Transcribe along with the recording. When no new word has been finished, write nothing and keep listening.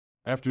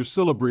After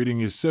celebrating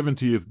his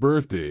 70th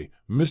birthday,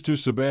 Mr.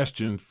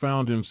 Sebastian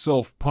found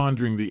himself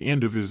pondering the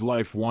end of his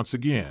life once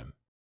again.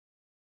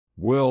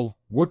 Well,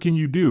 what can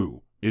you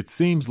do? It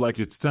seems like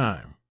it's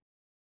time.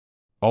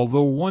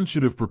 Although one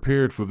should have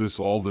prepared for this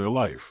all their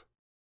life.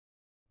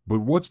 But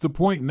what's the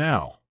point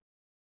now?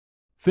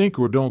 Think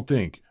or don't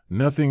think,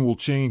 nothing will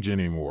change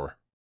anymore.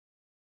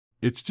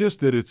 It's just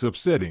that it's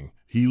upsetting.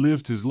 He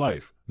lived his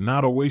life,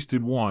 not a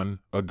wasted one,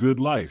 a good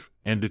life,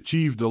 and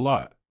achieved a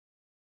lot.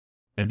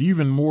 And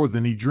even more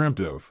than he dreamt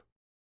of.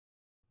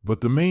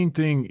 But the main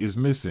thing is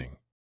missing.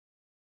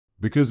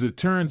 Because it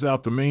turns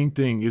out the main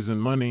thing isn't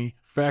money,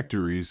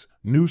 factories,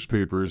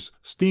 newspapers,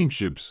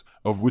 steamships,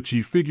 of which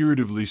he,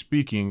 figuratively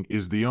speaking,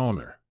 is the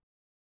owner.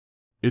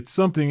 It's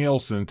something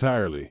else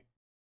entirely.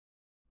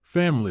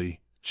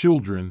 Family,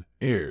 children,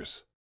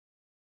 heirs.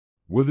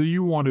 Whether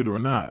you want it or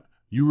not,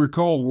 you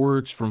recall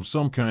words from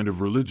some kind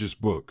of religious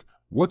book.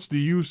 What's the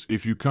use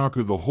if you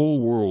conquer the whole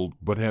world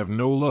but have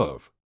no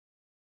love?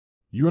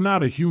 You're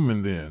not a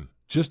human then,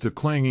 just a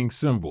clanging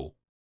cymbal.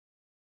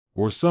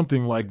 Or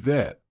something like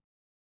that.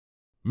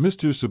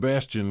 Mr.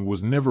 Sebastian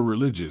was never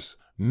religious,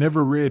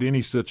 never read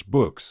any such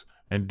books,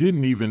 and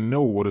didn't even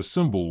know what a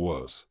cymbal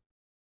was.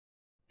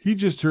 He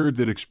just heard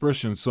that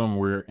expression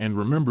somewhere and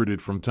remembered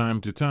it from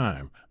time to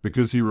time,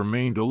 because he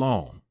remained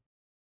alone.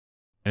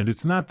 And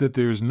it's not that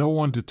there's no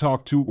one to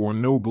talk to or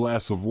no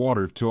glass of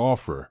water to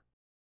offer.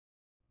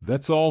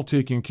 That's all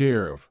taken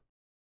care of.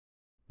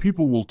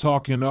 People will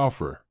talk and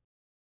offer.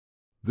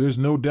 There's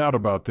no doubt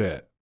about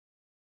that.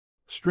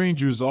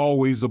 Strangers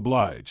always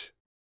oblige.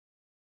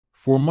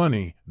 For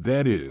money,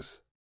 that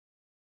is.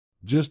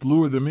 Just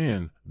lure them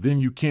in, then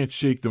you can't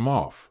shake them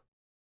off.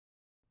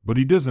 But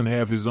he doesn't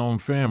have his own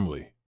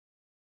family.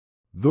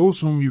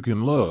 Those whom you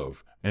can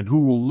love, and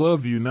who will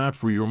love you not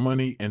for your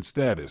money and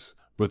status,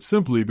 but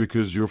simply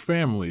because you're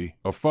family,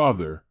 a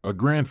father, a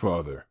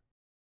grandfather.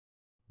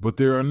 But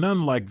there are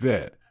none like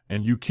that,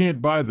 and you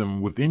can't buy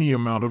them with any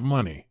amount of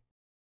money.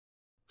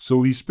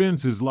 So he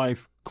spends his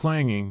life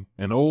clanging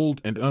an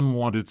old and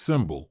unwanted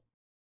cymbal.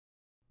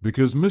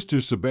 Because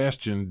Mr.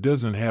 Sebastian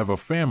doesn't have a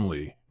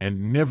family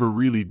and never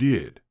really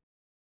did.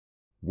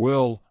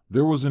 Well,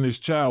 there was in his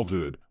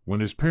childhood when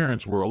his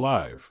parents were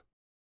alive.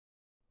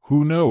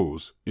 Who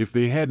knows, if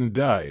they hadn't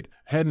died,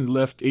 hadn't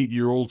left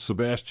 8-year-old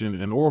Sebastian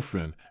an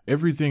orphan,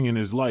 everything in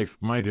his life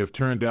might have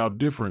turned out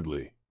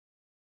differently.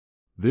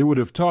 They would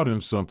have taught him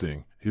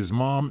something, his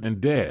mom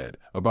and dad,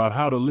 about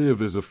how to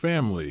live as a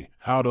family,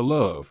 how to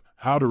love,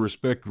 how to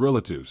respect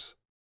relatives.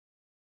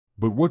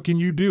 But what can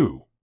you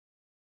do?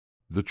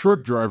 The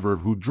truck driver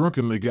who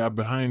drunkenly got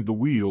behind the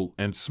wheel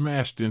and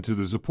smashed into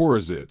the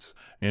Zaporizhets,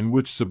 in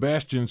which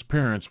Sebastian's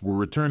parents were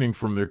returning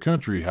from their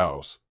country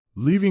house,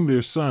 leaving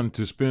their son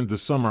to spend the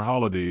summer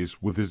holidays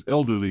with his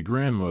elderly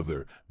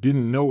grandmother,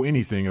 didn't know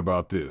anything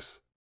about this.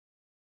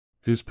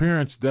 His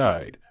parents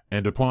died,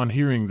 and upon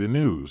hearing the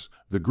news,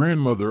 the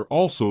grandmother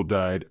also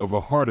died of a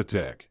heart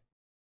attack.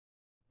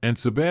 And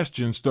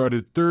Sebastian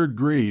started 3rd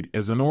grade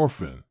as an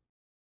orphan.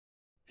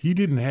 He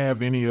didn't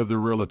have any other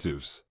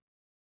relatives.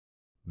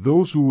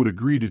 Those who would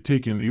agree to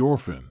take in the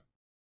orphan.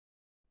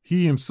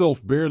 He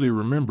himself barely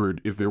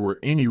remembered if there were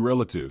any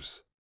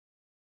relatives.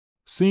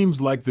 Seems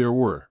like there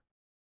were.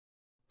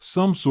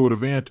 Some sort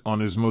of aunt on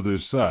his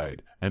mother's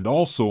side, and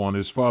also on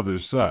his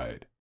father's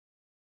side.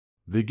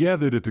 They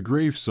gathered at the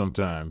grave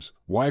sometimes,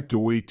 wiped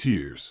away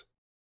tears.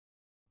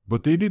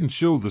 But they didn't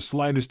show the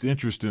slightest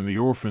interest in the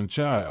orphan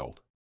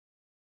child.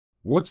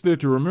 What's there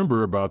to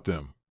remember about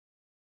them?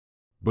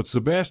 But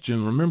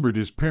Sebastian remembered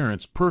his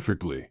parents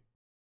perfectly.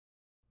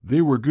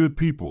 They were good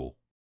people.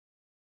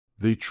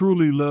 They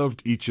truly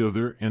loved each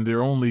other and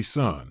their only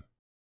son.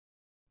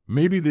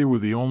 Maybe they were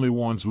the only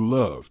ones who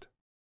loved.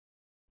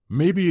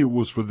 Maybe it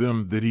was for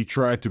them that he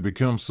tried to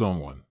become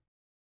someone.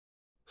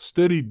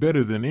 Studied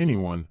better than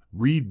anyone,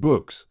 read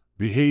books,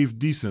 behaved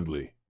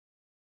decently.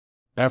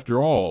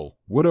 After all,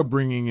 what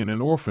upbringing in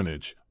an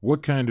orphanage,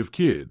 what kind of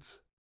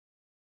kids?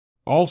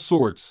 All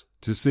sorts,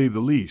 to say the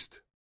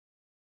least.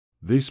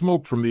 They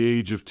smoked from the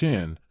age of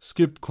 10,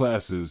 skipped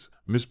classes,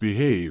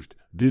 misbehaved,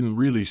 didn't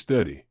really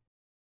study.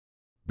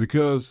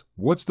 Because,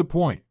 what's the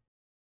point?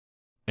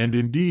 And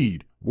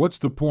indeed, what's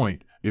the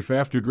point, if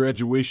after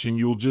graduation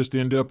you'll just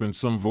end up in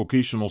some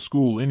vocational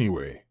school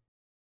anyway?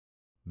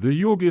 There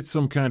you'll get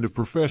some kind of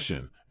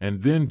profession,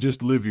 and then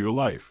just live your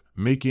life,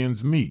 make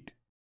ends meet.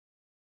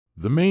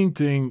 The main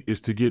thing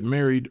is to get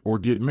married or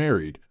get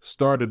married,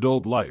 start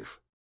adult life.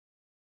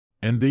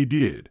 And they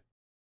did.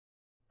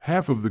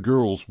 Half of the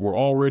girls were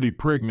already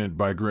pregnant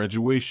by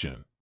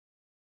graduation.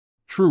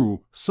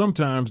 True,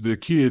 sometimes their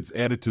kids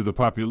added to the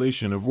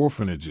population of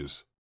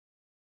orphanages.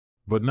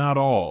 But not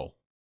all.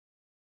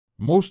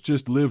 Most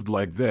just lived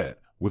like that,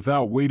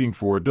 without waiting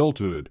for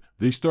adulthood.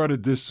 They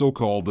started this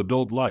so-called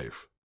adult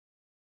life.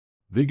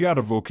 They got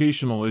a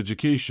vocational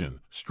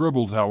education,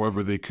 struggled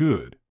however they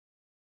could.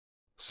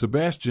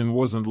 Sebastian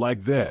wasn't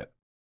like that.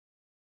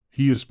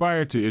 He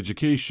aspired to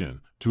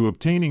education, to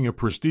obtaining a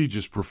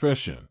prestigious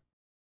profession.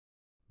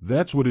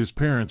 That's what his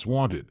parents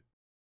wanted.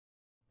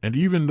 And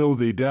even though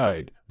they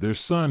died, their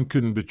son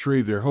couldn't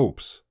betray their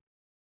hopes.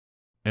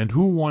 And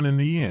who won in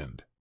the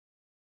end?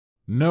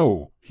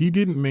 No, he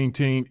didn't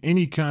maintain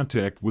any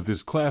contact with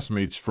his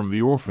classmates from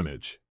the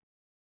orphanage.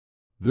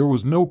 There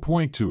was no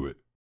point to it.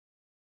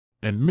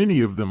 And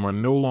many of them are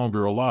no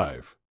longer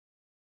alive.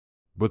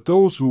 But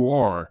those who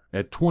are,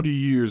 at 20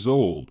 years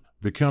old,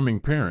 becoming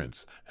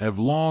parents, have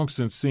long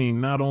since seen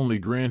not only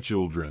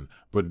grandchildren,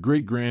 but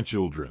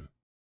great-grandchildren.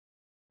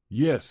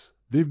 Yes,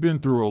 they've been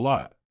through a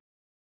lot.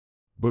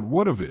 But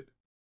what of it?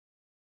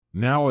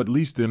 Now at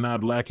least they're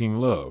not lacking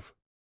love.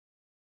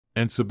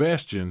 And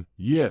Sebastian,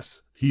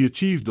 yes, he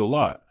achieved a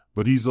lot,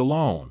 but he's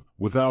alone,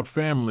 without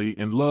family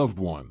and loved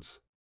ones.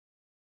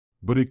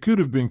 But it could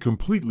have been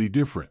completely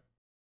different.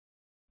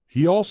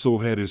 He also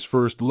had his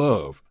first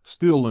love,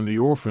 still in the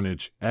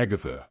orphanage,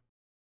 Agatha.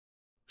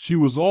 She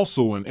was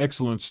also an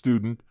excellent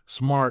student,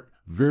 smart,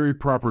 very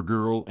proper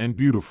girl, and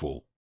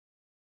beautiful.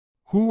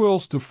 Who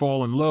else to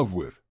fall in love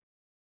with?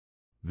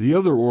 The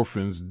other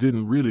orphans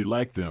didn't really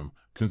like them,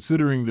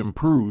 considering them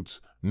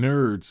prudes,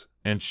 nerds,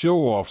 and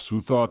show-offs who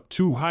thought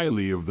too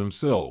highly of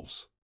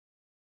themselves.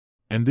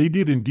 And they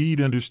did indeed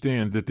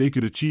understand that they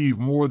could achieve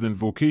more than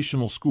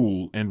vocational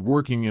school and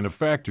working in a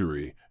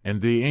factory,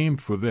 and they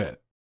aimed for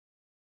that.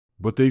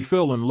 But they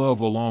fell in love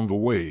along the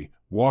way,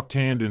 walked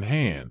hand in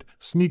hand,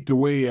 sneaked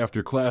away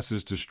after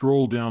classes to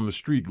stroll down the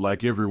street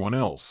like everyone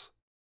else.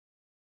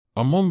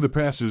 Among the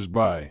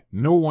passers-by,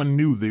 no one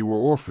knew they were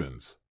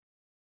orphans.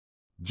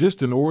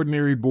 Just an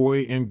ordinary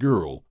boy and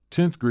girl,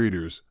 10th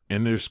graders,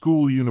 in their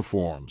school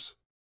uniforms.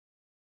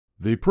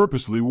 They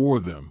purposely wore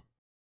them.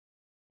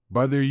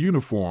 By their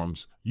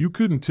uniforms, you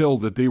couldn't tell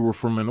that they were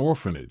from an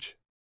orphanage.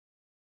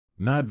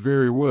 Not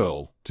very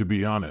well, to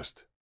be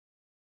honest.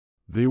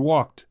 They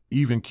walked,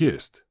 even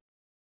kissed.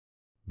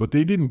 But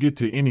they didn't get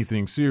to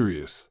anything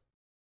serious.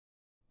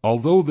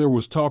 Although there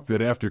was talk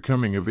that after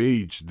coming of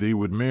age they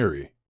would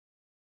marry.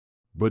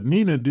 But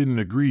Nina didn't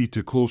agree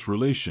to close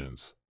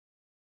relations.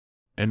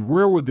 And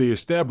where would they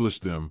establish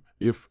them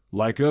if,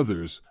 like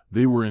others,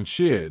 they were in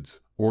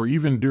sheds, or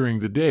even during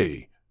the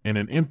day, in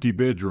an empty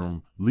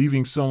bedroom,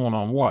 leaving someone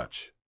on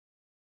watch?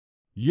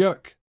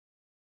 Yuck!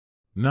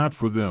 Not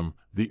for them,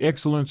 the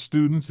excellent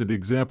students and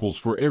examples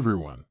for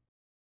everyone.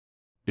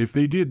 If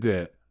they did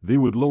that, they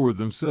would lower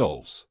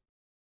themselves.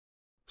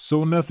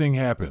 So nothing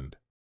happened.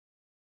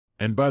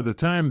 And by the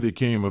time they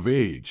came of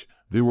age,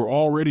 they were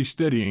already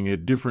studying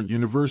at different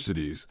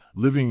universities,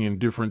 living in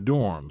different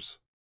dorms.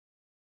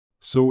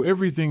 So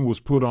everything was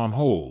put on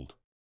hold.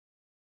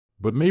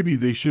 But maybe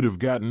they should have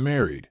gotten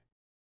married.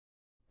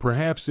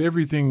 Perhaps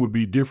everything would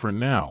be different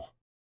now.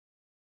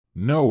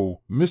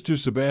 No, Mr.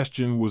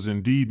 Sebastian was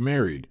indeed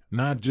married,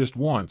 not just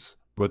once,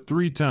 but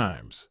 3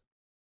 times.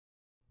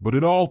 But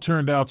it all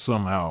turned out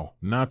somehow,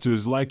 not to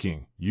his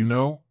liking, you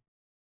know?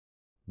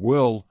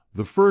 Well,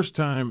 the first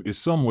time is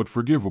somewhat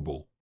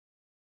forgivable.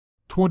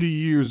 20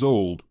 years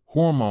old,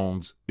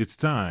 hormones, it's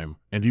time,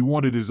 and he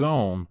wanted his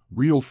own,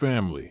 real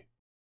family.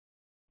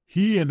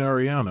 He and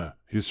Ariana,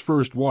 his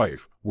first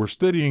wife, were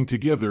studying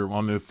together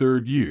on their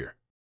 3rd year.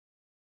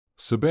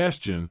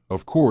 Sebastian,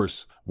 of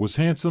course, was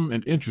handsome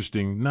and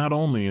interesting not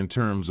only in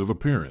terms of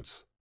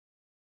appearance.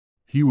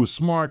 He was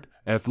smart,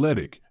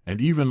 athletic,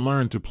 and even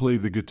learned to play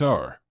the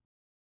guitar.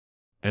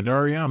 And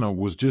Ariana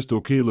was just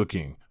okay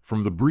looking,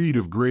 from the breed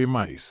of gray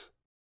mice.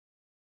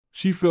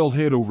 She fell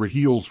head over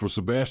heels for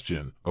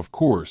Sebastian, of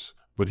course,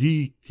 but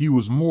he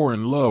was more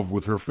in love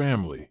with her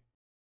family.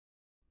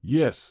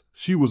 Yes,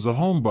 she was a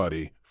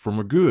homebody, from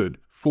a good,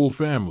 full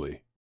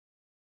family.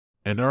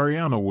 And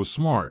Ariana was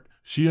smart.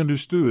 She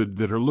understood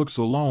that her looks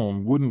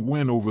alone wouldn't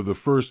win over the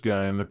first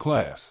guy in the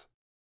class.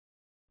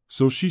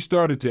 So she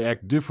started to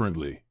act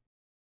differently.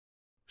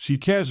 She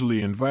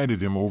casually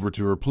invited him over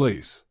to her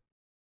place.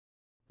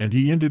 And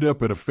he ended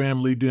up at a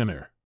family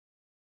dinner.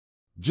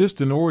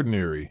 Just an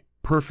ordinary,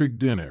 perfect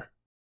dinner.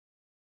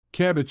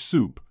 Cabbage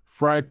soup,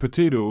 fried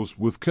potatoes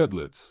with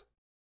cutlets.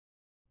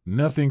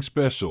 Nothing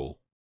special.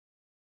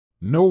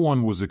 No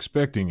one was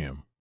expecting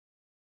him.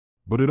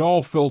 But it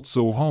all felt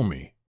so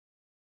homey.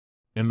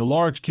 In the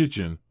large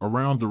kitchen,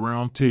 around the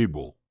round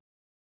table.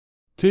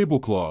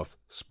 Tablecloth,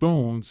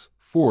 spoons,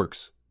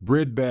 forks,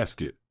 bread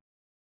basket.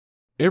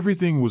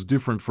 Everything was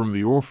different from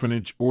the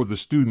orphanage or the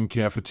student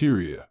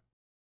cafeteria.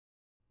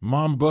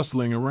 Mom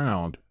bustling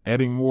around,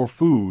 adding more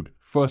food,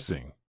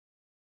 fussing.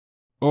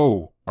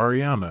 Oh,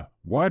 Ariana,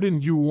 why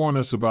didn't you warn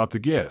us about the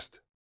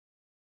guest?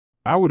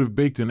 I would have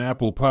baked an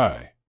apple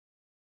pie.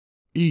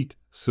 Eat,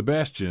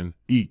 Sebastian,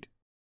 eat.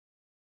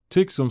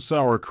 Take some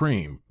sour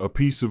cream, a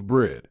piece of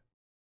bread.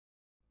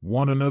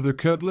 Want another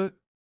cutlet?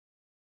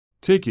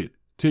 Take it,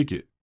 take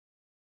it.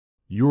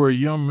 You're a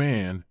young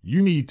man,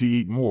 you need to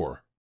eat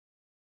more.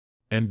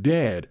 And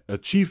Dad, a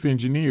chief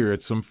engineer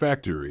at some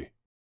factory.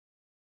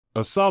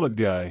 A solid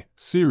guy,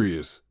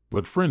 serious,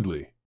 but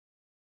friendly.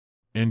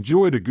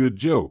 Enjoyed a good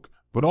joke,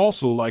 but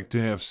also liked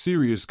to have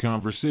serious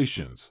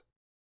conversations.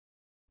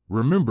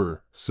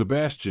 Remember,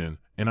 Sebastian,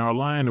 in our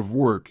line of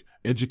work,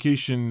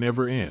 education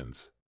never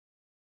ends.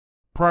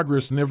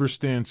 Progress never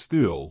stands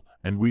still,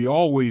 and we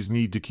always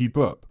need to keep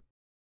up.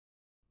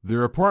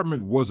 Their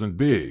apartment wasn't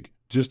big,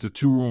 just a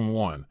two-room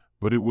one,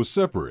 but it was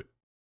separate.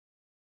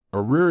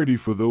 A rarity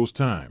for those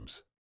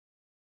times.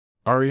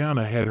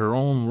 Ariana had her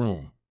own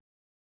room.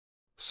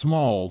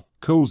 Small,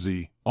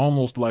 cozy,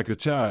 almost like a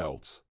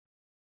child's.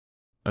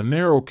 A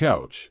narrow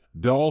couch,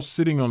 dolls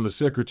sitting on the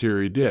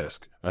secretary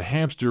desk, a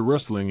hamster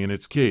rustling in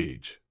its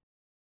cage.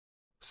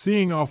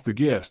 Seeing off the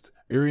guest,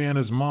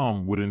 Ariana's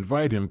mom would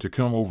invite him to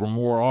come over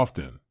more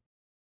often.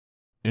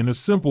 In a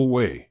simple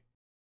way.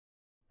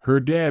 Her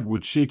dad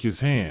would shake his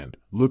hand,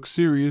 look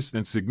serious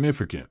and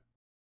significant.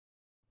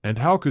 And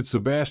how could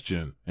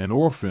Sebastian, an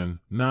orphan,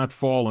 not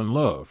fall in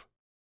love?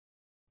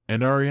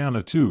 And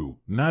Ariana too,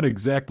 not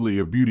exactly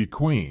a beauty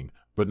queen,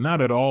 but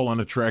not at all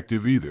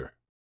unattractive either.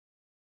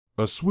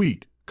 A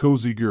sweet,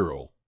 cozy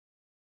girl.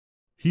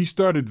 He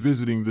started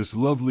visiting this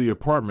lovely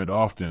apartment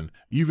often,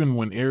 even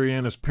when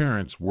Ariana's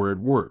parents were at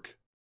work.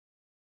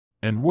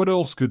 And what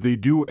else could they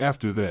do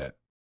after that?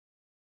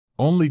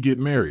 Only get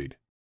married.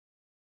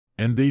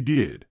 And they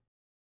did.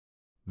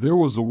 There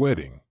was a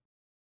wedding.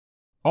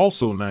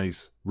 Also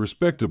nice,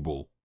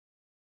 respectable,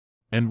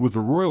 and with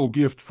a royal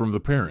gift from the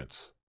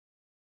parents.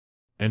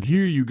 And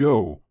here you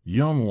go,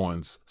 young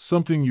ones,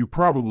 something you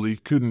probably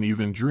couldn't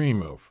even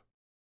dream of.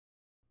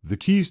 The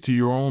keys to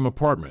your own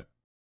apartment.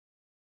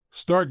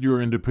 Start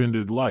your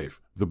independent life,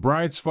 the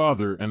bride's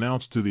father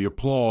announced to the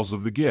applause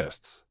of the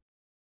guests.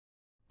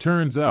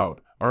 Turns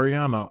out,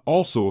 Ariana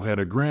also had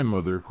a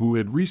grandmother who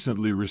had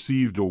recently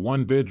received a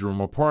one-bedroom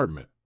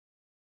apartment.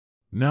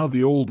 Now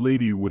the old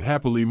lady would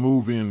happily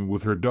move in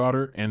with her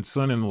daughter and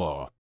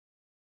son-in-law.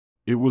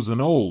 It was an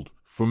old,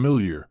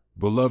 familiar,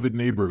 beloved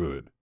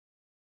neighborhood.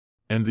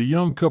 And the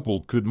young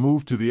couple could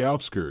move to the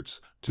outskirts,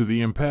 to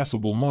the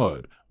impassable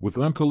mud, with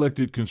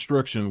uncollected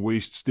construction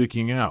waste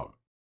sticking out.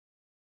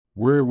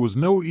 Where it was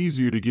no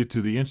easier to get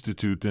to the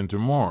Institute than to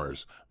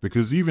Mars,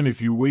 because even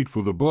if you wait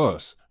for the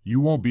bus, you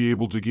won't be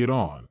able to get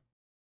on.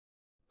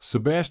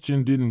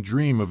 Sebastian didn't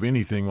dream of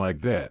anything like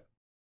that.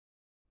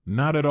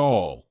 Not at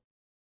all.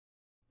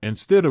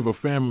 Instead of a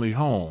family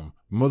home,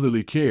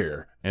 motherly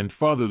care, and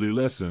fatherly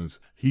lessons,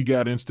 he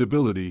got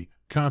instability,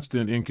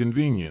 constant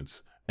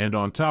inconvenience, and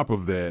on top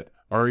of that,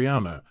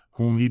 Ariana,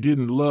 whom he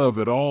didn't love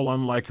at all,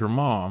 unlike her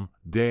mom,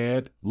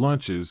 dad,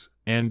 lunches,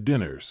 and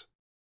dinners.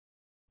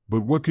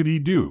 But what could he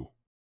do?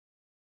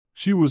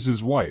 She was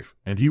his wife,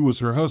 and he was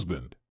her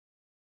husband.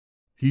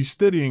 He's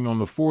studying on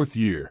the 4th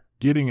year,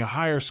 getting a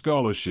higher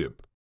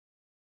scholarship.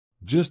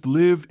 Just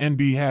live and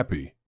be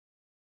happy.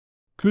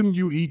 Couldn't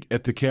you eat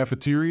at the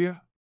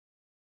cafeteria?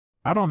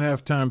 I don't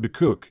have time to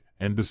cook,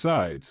 and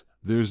besides,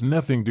 there's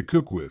nothing to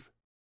cook with.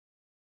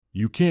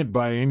 You can't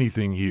buy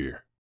anything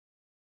here.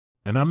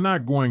 And I'm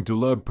not going to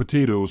lug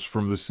potatoes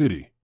from the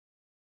city.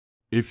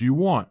 If you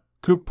want,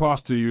 cook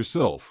pasta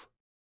yourself.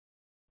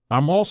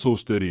 I'm also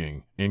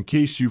studying, in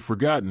case you've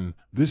forgotten,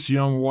 this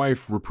young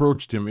wife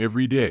reproached him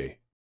every day.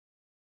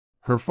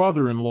 Her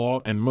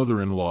father-in-law and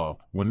mother-in-law,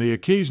 when they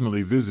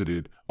occasionally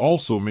visited,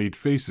 also made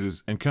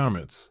faces and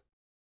comments.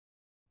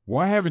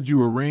 Why haven't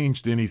you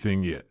arranged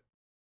anything yet?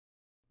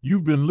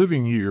 You've been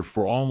living here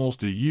for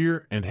almost a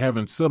year and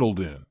haven't settled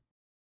in.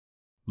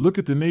 Look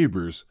at the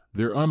neighbors,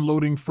 they're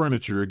unloading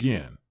furniture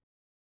again.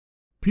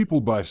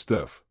 People buy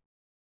stuff.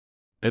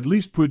 At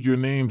least put your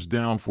names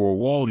down for a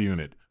wall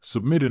unit,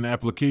 submit an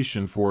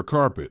application for a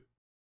carpet.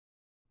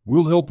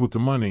 We'll help with the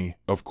money,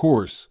 of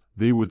course,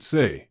 they would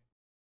say.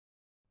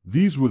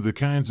 These were the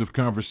kinds of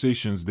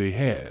conversations they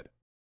had.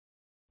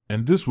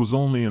 And this was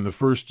only in the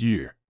 1st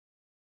year.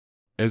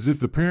 As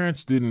if the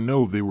parents didn't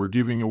know they were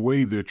giving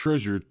away their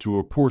treasure to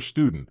a poor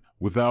student,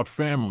 without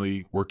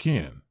family or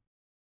kin.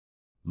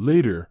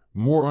 Later,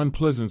 more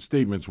unpleasant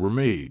statements were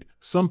made,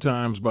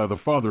 sometimes by the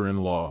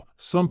father-in-law,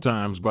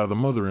 sometimes by the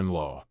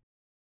mother-in-law.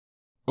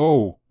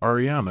 Oh,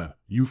 Ariana,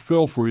 you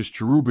fell for his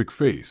cherubic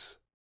face.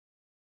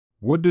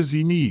 What does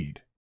he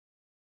need?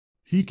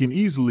 He can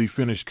easily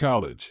finish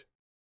college.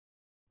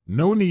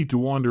 No need to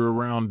wander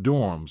around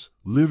dorms,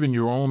 live in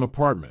your own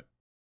apartment.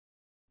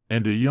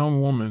 And a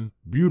young woman,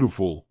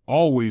 beautiful,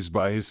 always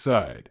by his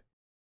side.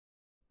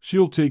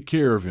 She'll take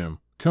care of him,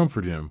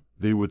 comfort him,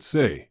 they would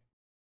say.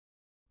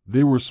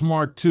 They were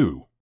smart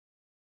too.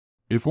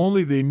 If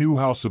only they knew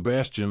how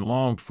Sebastian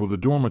longed for the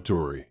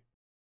dormitory.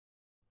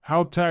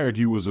 How tired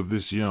he was of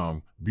this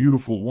young,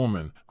 beautiful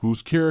woman,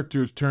 whose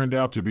character turned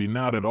out to be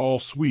not at all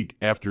sweet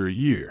after a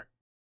year.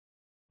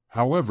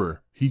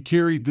 However, he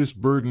carried this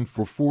burden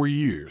for 4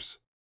 years.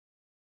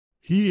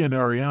 He and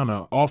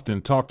Ariana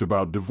often talked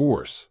about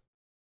divorce.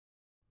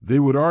 They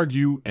would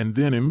argue and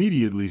then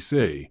immediately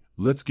say,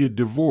 "Let's get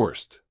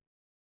divorced."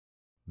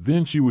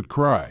 Then she would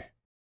cry.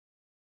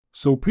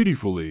 So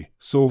pitifully,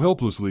 so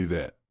helplessly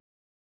that,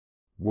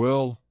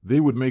 well, they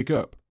would make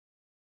up.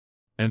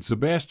 And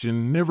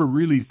Sebastian never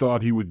really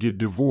thought he would get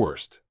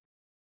divorced.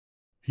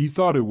 He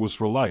thought it was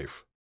for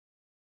life.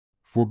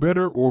 For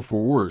better or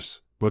for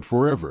worse, but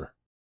forever.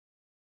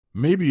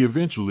 Maybe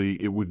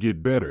eventually it would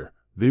get better,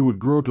 they would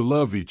grow to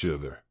love each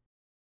other.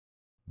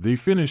 They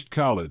finished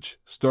college,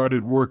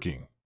 started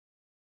working.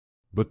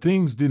 But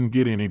things didn't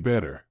get any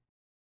better.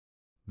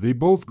 They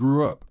both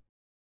grew up.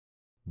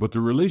 but the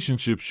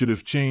relationship should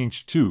have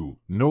changed too,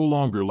 no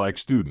longer like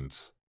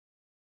students.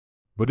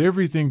 But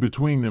everything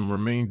between them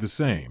remained the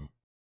same.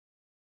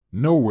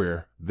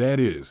 Nowhere, that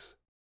is.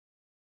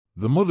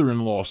 The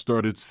mother-in-law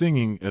started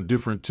singing a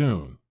different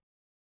tune.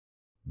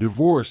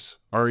 Divorce,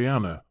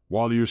 Ariana,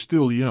 while you're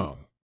still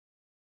young.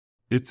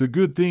 It's a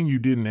good thing you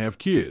didn't have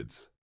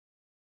kids.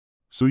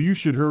 So you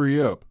should hurry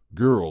up,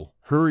 girl,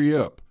 hurry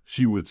up,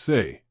 she would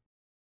say.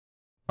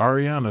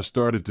 Ariana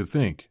started to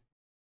think.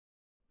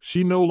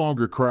 She no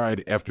longer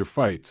cried after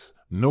fights,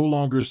 no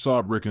longer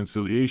sought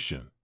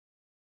reconciliation.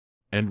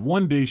 And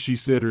one day she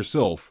said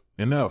herself,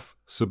 enough,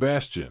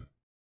 Sebastian.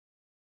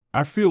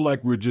 I feel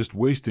like we're just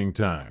wasting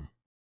time.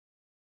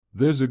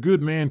 There's a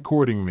good man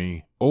courting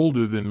me,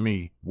 older than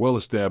me,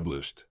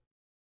 well-established.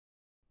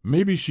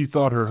 Maybe she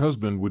thought her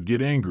husband would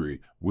get angry,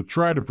 would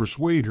try to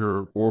persuade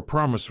her or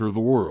promise her the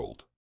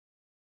world.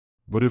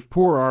 But if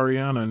poor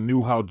Ariana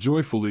knew how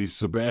joyfully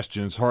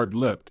Sebastian's heart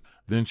leapt,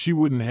 then she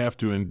wouldn't have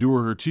to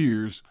endure her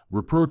tears,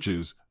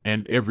 reproaches,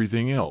 and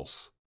everything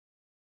else.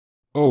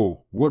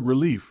 Oh, what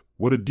relief,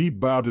 what a deep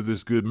bow to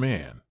this good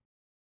man.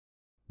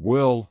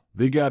 Well,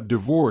 they got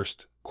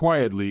divorced,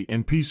 quietly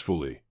and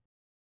peacefully.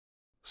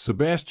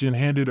 Sebastian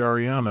handed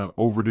Ariana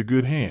over to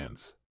good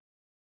hands.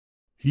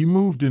 He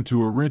moved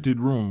into a rented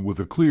room with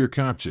a clear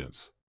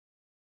conscience.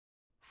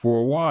 For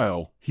a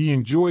while, he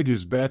enjoyed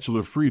his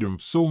bachelor freedom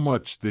so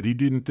much that he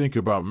didn't think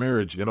about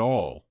marriage at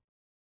all.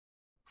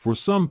 For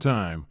some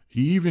time,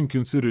 he even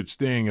considered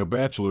staying a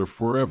bachelor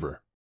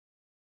forever.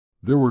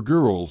 There were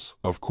girls,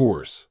 of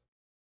course.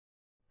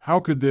 How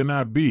could there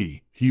not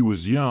be? He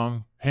was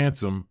young,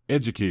 handsome,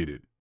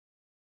 educated.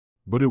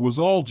 But it was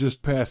all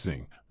just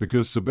passing,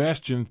 because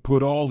Sebastian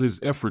put all his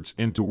efforts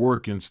into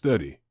work and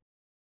study.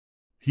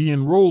 He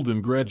enrolled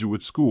in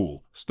graduate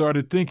school,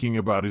 started thinking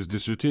about his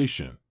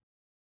dissertation.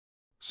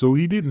 So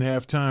he didn't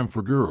have time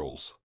for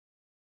girls.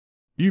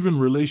 Even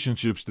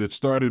relationships that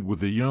started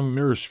with a young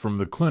nurse from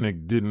the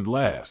clinic didn't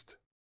last.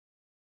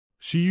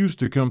 She used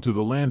to come to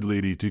the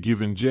landlady to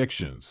give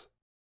injections.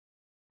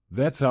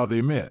 That's how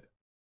they met.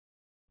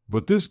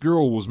 But this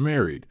girl was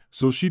married,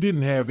 so she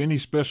didn't have any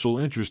special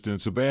interest in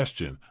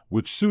Sebastian,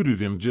 which suited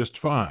him just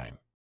fine.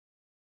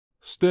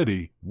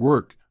 Study,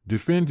 work,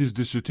 defend his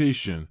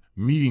dissertation,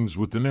 meetings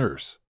with the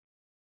nurse.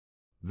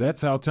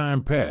 That's how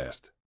time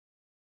passed.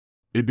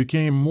 It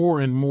became more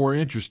and more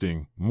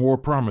interesting, more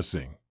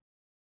promising.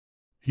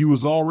 He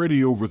was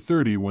already over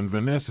 30 when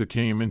Vanessa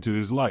came into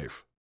his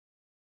life.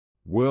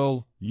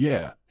 Well,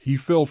 yeah, he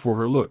fell for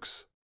her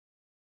looks.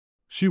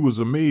 She was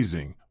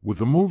amazing, with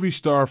a movie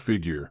star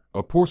figure,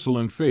 a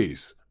porcelain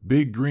face,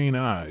 big green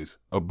eyes,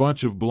 a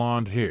bunch of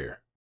blonde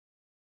hair.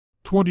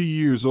 20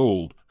 years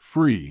old,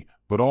 free,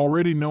 but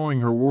already knowing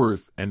her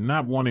worth and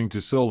not wanting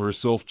to sell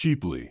herself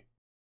cheaply.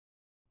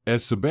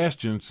 As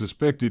Sebastian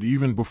suspected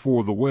even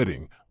before the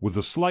wedding, with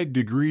a slight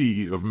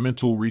degree of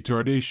mental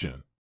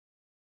retardation.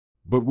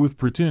 But with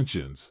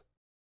pretensions.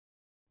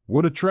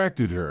 What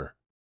attracted her?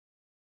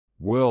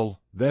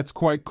 Well, that's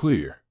quite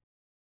clear.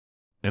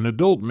 An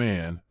adult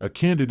man, a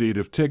candidate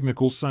of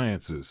technical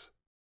sciences.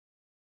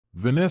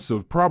 Vanessa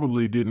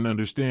probably didn't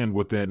understand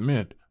what that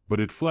meant, but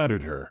it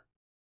flattered her.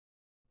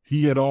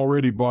 He had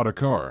already bought a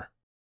car.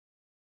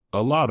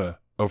 A Lada,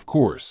 of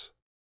course.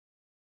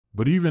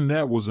 But even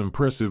that was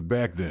impressive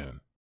back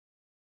then.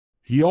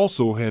 He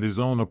also had his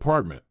own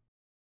apartment.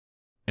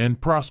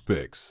 And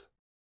prospects.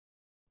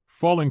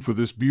 Falling for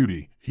this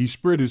beauty, he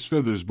spread his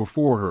feathers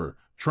before her,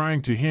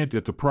 trying to hint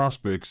at the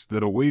prospects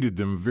that awaited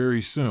them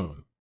very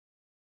soon.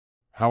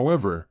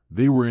 However,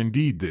 they were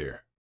indeed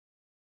there.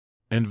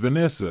 And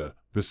Vanessa,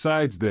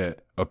 besides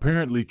that,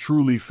 apparently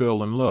truly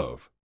fell in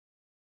love.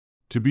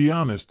 To be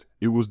honest,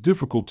 it was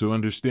difficult to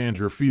understand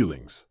her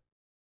feelings.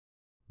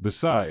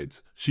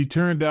 Besides, she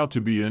turned out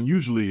to be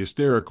unusually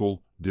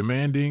hysterical,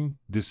 demanding,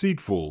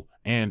 deceitful,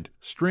 and,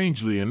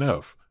 strangely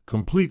enough,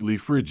 completely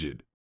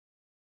frigid.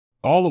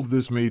 All of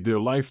this made their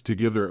life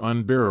together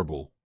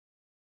unbearable.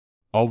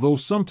 Although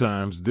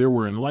sometimes there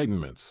were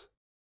enlightenments.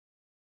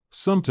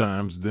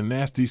 Sometimes the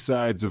nasty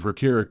sides of her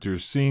character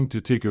seemed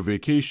to take a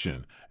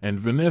vacation, and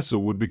Vanessa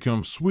would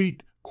become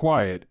sweet,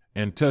 quiet,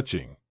 and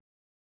touching.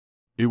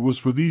 It was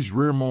for these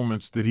rare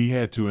moments that he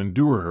had to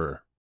endure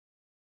her.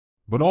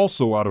 But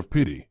also out of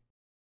pity.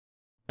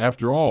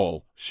 After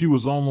all, she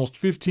was almost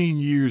 15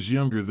 years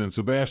younger than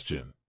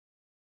Sebastian.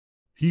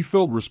 He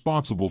felt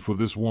responsible for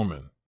this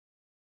woman.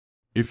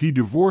 If he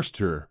divorced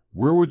her,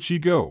 where would she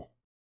go?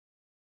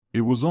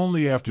 It was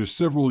only after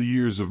several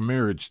years of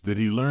marriage that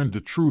he learned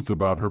the truth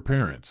about her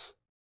parents.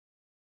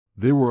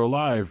 They were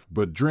alive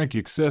but drank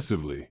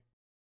excessively.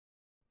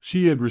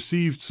 She had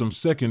received some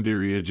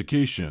secondary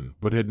education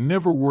but had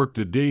never worked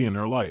a day in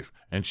her life,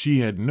 and she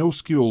had no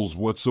skills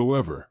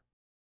whatsoever.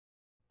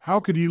 How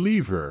could he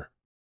leave her?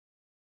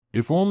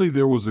 If only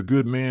there was a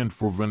good man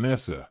for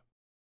Vanessa.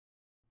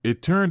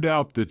 It turned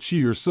out that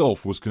she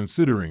herself was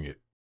considering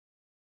it.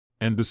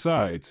 And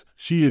besides,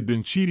 she had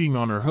been cheating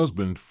on her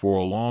husband for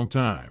a long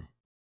time.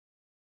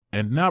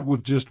 And not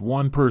with just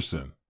one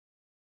person.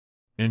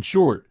 In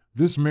short,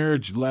 This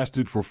marriage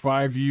lasted for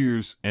 5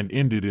 years and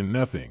ended in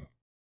nothing.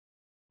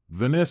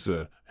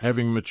 Vanessa,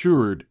 having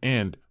matured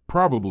and,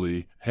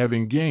 probably,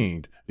 having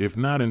gained, if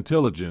not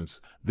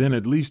intelligence, then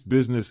at least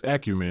business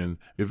acumen,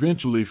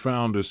 eventually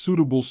found a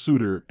suitable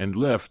suitor and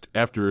left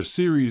after a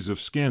series of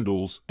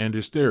scandals and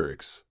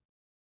hysterics.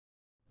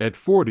 At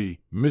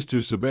 40,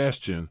 Mr.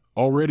 Sebastian,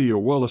 already a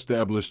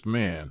well-established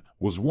man,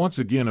 was once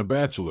again a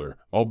bachelor,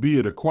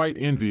 albeit a quite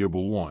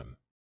enviable one.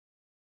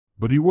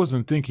 But he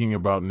wasn't thinking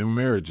about new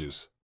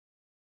marriages.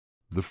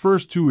 The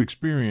first 2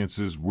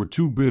 experiences were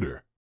too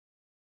bitter.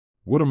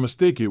 What a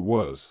mistake it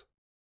was.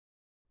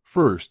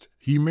 First,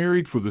 he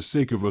married for the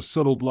sake of a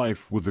settled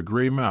life with a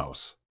gray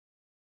mouse.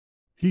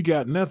 He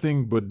got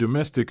nothing but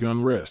domestic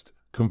unrest,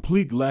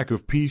 complete lack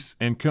of peace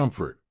and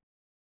comfort,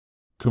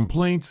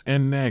 complaints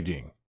and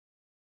nagging.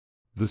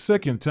 The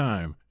second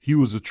time, he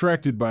was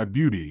attracted by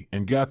beauty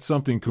and got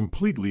something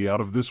completely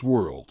out of this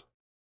world.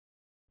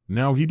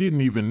 Now he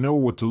didn't even know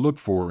what to look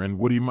for and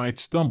what he might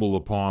stumble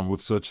upon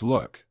with such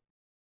luck.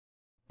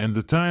 And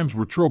the times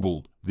were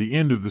troubled, the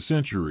end of the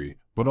century,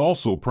 but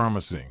also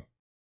promising.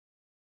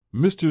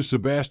 Mr.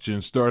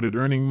 Sebastian started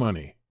earning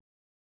money.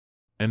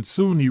 And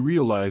soon he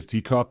realized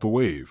he caught the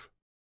wave.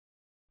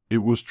 It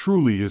was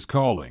truly his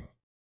calling.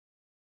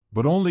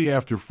 But only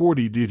after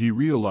 40 did he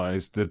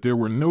realize that there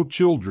were no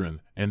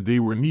children and they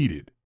were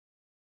needed.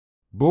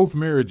 Both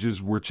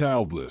marriages were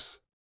childless.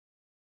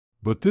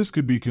 But this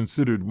could be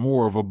considered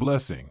more of a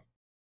blessing.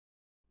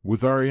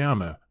 With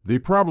Ariana, they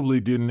probably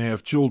didn't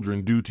have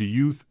children due to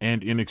youth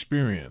and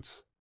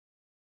inexperience.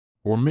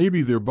 Or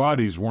maybe their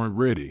bodies weren't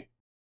ready.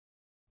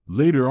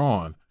 Later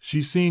on,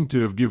 she seemed to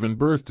have given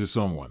birth to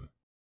someone.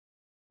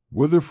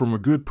 Whether from a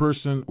good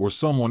person or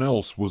someone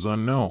else was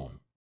unknown.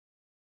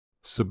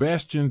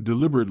 Sebastian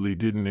deliberately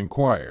didn't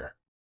inquire.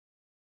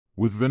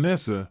 With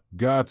Vanessa,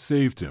 God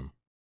saved him.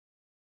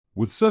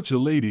 With such a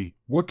lady,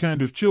 what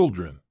kind of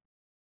children?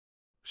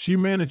 She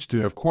managed to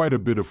have quite a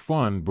bit of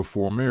fun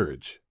before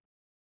marriage.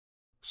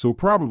 So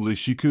probably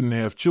she couldn't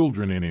have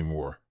children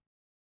anymore.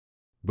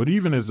 But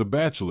even as a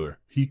bachelor,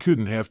 he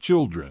couldn't have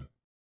children.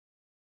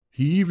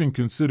 He even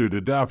considered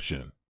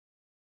adoption.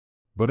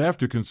 But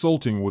after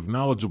consulting with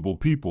knowledgeable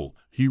people,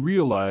 he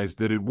realized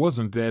that it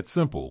wasn't that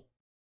simple.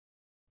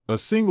 A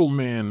single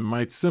man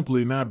might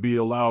simply not be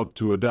allowed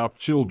to adopt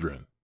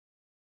children.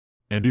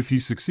 And if he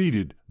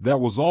succeeded, that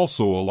was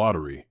also a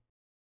lottery.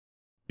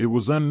 It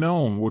was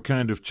unknown what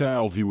kind of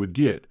child he would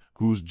get,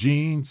 whose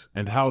genes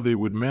and how they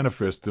would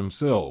manifest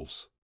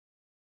themselves.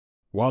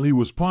 While he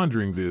was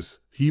pondering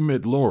this, he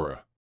met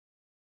Laura.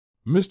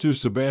 Mr.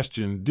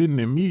 Sebastian didn't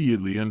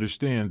immediately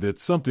understand that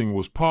something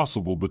was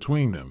possible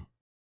between them.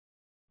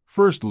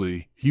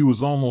 Firstly, he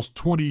was almost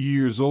 20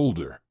 years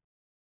older.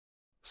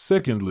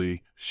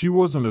 Secondly, she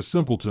wasn't a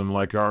simpleton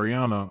like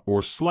Ariana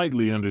or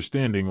slightly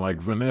understanding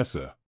like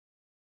Vanessa.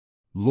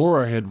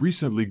 Laura had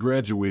recently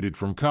graduated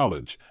from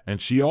college, and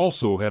she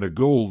also had a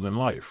goal in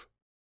life.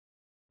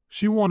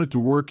 She wanted to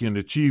work and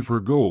achieve her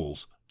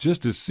goals,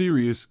 just as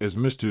serious as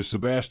Mr.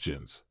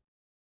 Sebastian's.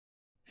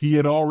 He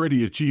had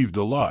already achieved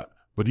a lot,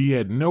 but he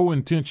had no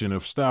intention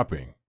of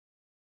stopping.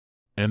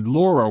 And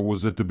Laura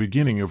was at the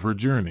beginning of her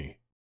journey.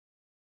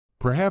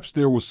 Perhaps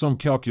there was some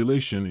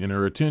calculation in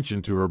her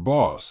attention to her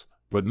boss,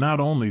 but not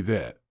only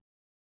that.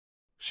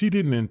 She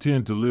didn't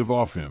intend to live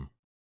off him.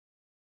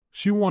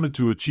 She wanted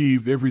to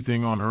achieve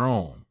everything on her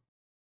own.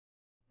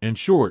 In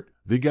short,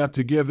 they got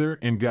together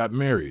and got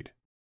married.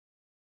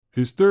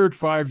 His third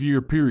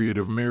 5-year period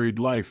of married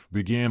life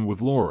began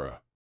with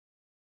Laura.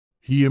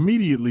 He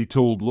immediately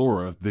told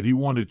Laura that he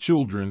wanted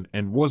children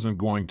and wasn't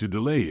going to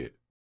delay it.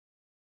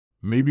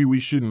 Maybe we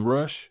shouldn't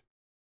rush?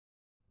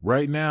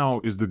 Right now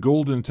is the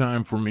golden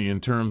time for me in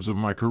terms of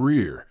my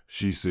career,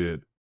 she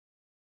said.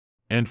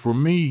 And for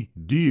me,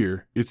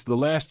 dear, it's the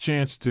last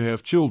chance to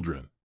have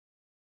children.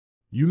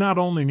 You not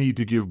only need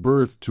to give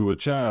birth to a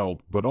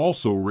child, but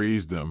also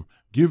raise them,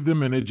 give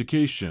them an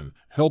education,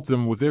 help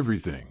them with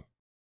everything.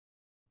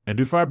 And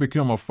if I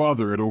become a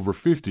father at over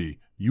 50,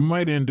 you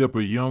might end up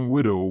a young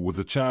widow with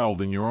a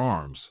child in your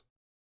arms.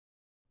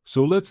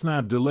 So let's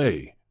not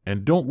delay,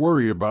 and don't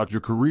worry about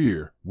your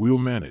career, we'll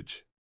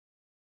manage.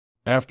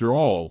 After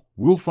all,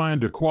 we'll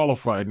find a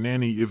qualified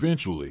nanny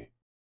eventually.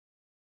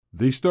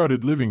 They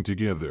started living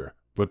together,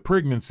 but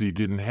pregnancy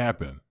didn't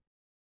happen.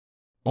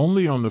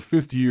 Only on the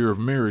 5th year of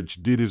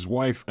marriage did his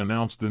wife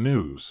announce the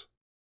news.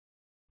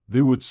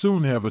 They would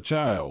soon have a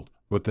child,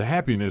 but the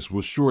happiness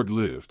was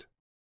short-lived.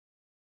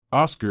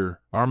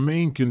 Oscar, our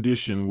main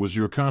condition was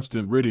your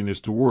constant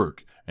readiness to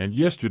work, and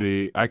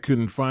yesterday I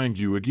couldn't find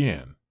you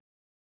again.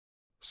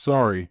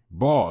 Sorry,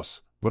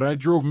 boss, but I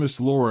drove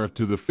Miss Laura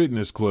to the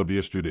fitness club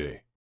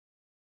yesterday.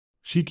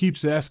 She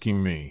keeps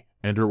asking me,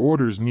 and her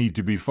orders need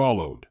to be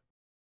followed.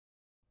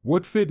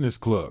 What fitness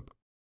club?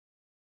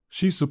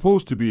 She's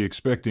supposed to be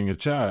expecting a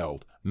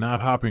child,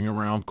 not hopping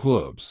around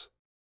clubs.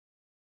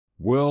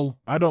 Well,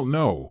 I don't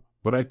know,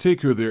 but I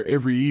take her there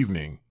every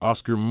evening,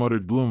 Oscar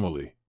muttered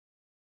gloomily.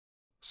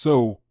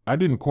 So, I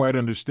didn't quite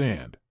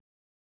understand.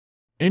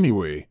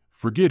 Anyway,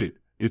 forget it,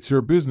 it's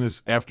her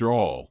business after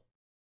all.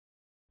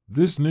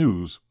 This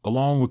news,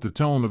 along with the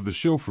tone of the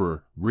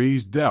chauffeur,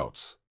 raised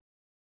doubts.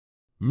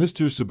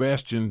 Mr.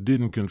 Sebastian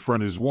didn't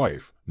confront his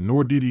wife,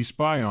 nor did he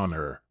spy on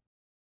her.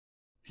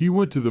 He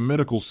went to the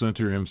medical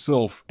center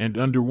himself and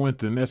underwent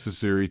the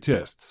necessary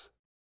tests,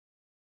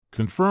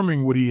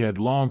 confirming what he had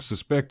long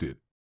suspected.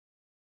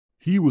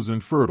 He was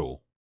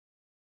infertile.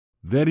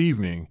 That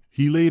evening,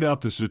 he laid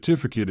out the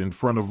certificate in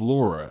front of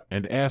Laura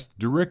and asked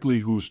directly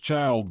whose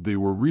child they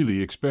were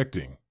really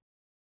expecting.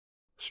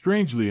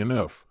 Strangely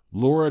enough,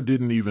 Laura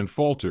didn't even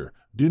falter,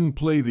 didn't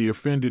play the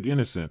offended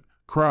innocent,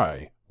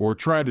 cry, or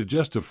try to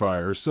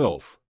justify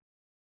herself.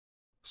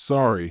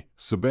 "Sorry,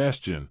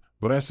 Sebastian,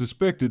 but I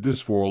suspected this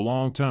for a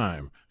long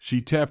time,"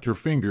 she tapped her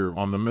finger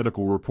on the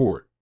medical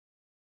report.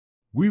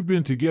 "We've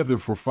been together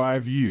for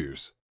 5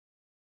 years.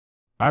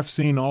 I've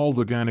seen all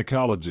the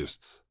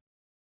gynecologists.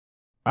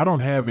 I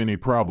don't have any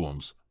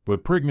problems,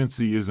 but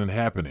pregnancy isn't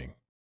happening.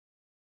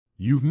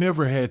 You've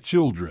never had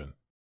children.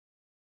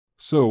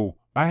 So,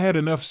 I had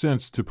enough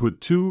sense to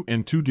put 2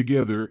 and 2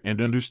 together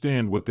and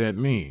understand what that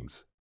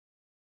means.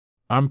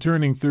 I'm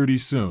turning 30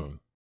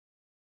 soon.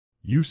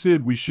 You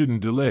said we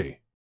shouldn't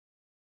delay.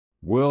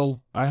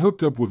 Well, I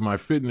hooked up with my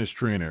fitness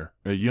trainer,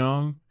 a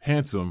young,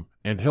 handsome,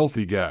 and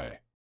healthy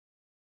guy.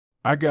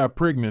 I got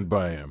pregnant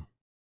by him.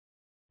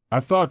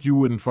 I thought you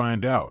wouldn't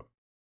find out.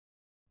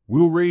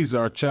 We'll raise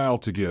our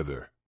child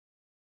together.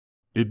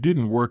 It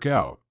didn't work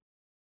out.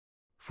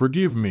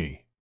 Forgive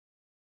me.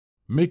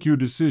 Make your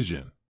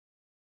decision.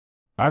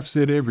 I've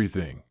said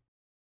everything."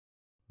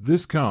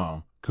 This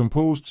calm,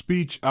 composed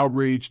speech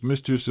outraged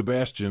Mr.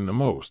 Sebastian the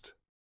most.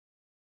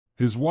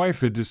 His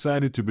wife had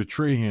decided to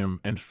betray him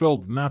and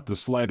felt not the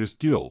slightest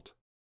guilt.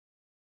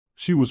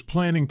 She was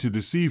planning to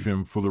deceive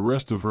him for the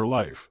rest of her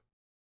life.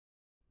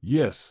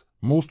 Yes,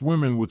 most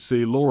women would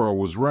say Laura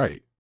was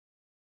right.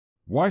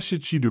 Why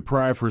should she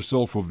deprive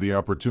herself of the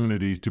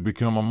opportunity to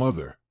become a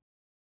mother?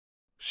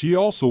 She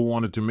also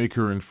wanted to make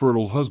her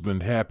infertile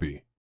husband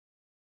happy.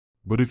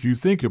 But if you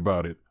think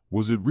about it,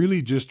 was it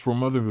really just for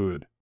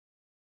motherhood?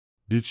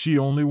 Did she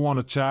only want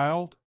a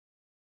child?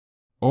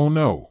 Oh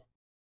no.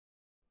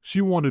 She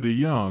wanted a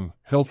young,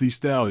 healthy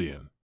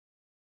stallion.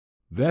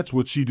 That's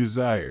what she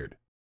desired.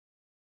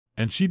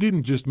 And she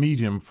didn't just need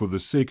him for the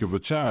sake of a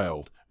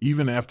child,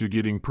 even after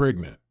getting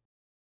pregnant.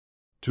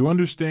 To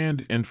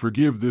understand and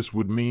forgive this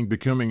would mean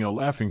becoming a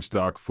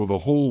laughingstock for the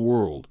whole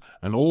world,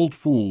 an old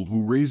fool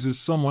who raises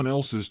someone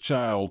else's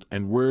child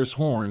and wears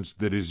horns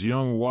that his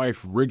young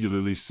wife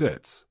regularly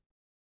sets.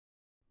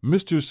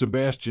 Mr.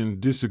 Sebastian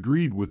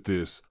disagreed with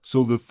this,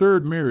 so the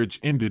third marriage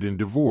ended in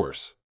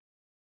divorce.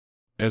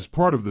 As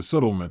part of the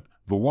settlement,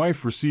 the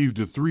wife received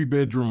a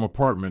 3-bedroom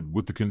apartment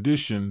with the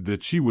condition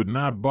that she would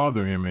not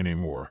bother him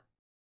anymore.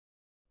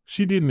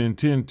 She didn't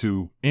intend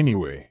to,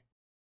 anyway.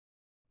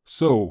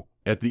 So,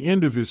 at the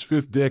end of his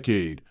 5th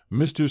decade,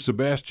 Mr.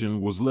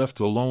 Sebastian was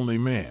left a lonely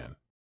man.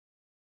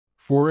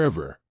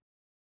 Forever.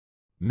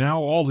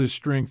 Now all his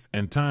strength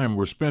and time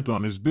were spent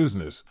on his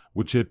business,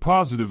 which had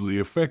positively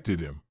affected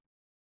him.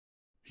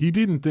 He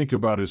didn't think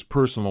about his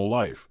personal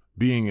life,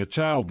 being a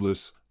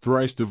childless,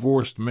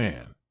 thrice-divorced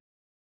man.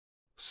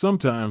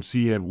 Sometimes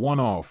he had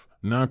one-off,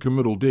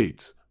 non-committal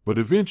dates, but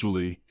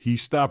eventually he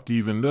stopped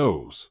even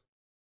those.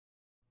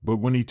 But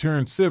when he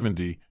turned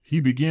 70,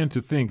 he began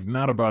to think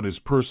not about his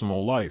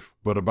personal life,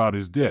 but about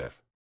his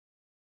death.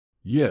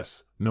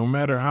 Yes, no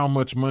matter how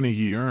much money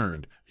he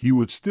earned, he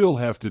would still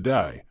have to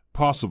die,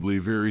 possibly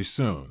very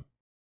soon.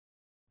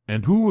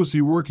 And who was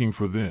he working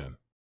for then?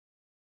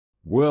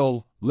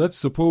 Well, let's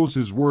suppose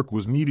his work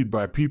was needed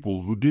by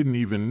people who didn't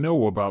even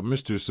know about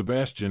Mr.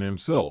 Sebastian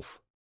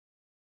himself.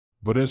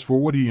 But as for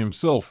what he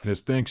himself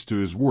has thanks to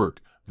his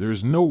work, there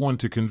is no one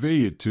to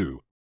convey it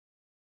to.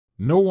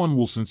 No one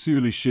will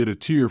sincerely shed a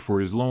tear for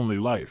his lonely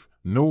life,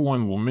 no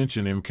one will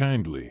mention him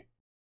kindly.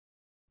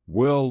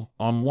 Well,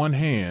 on one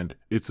hand,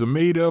 it's a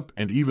made-up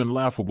and even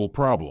laughable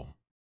problem.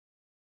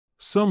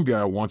 Some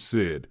guy once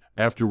said,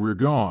 after we're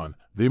gone,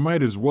 they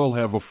might as well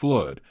have a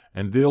flood,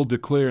 and they'll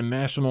declare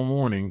national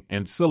mourning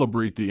and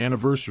celebrate the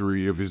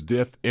anniversary of his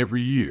death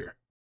every year.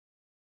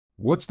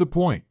 What's the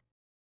point?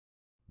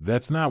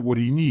 That's not what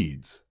he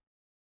needs.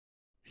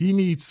 He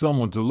needs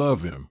someone to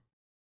love him.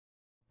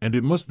 And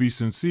it must be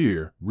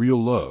sincere,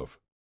 real love.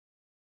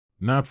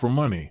 Not for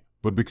money,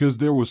 but because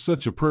there was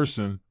such a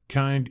person,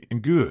 kind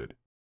and good.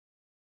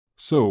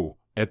 So,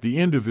 at the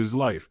end of his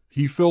life,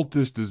 he felt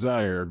this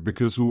desire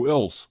because who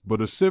else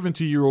but a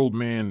 70-year-old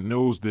man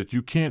knows that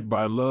you can't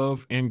buy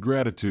love and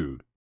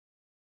gratitude.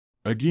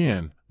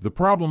 Again, the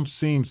problem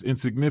seems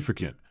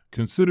insignificant,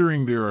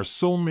 considering there are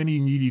so many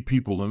needy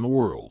people in the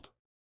world.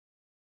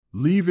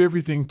 Leave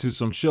everything to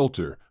some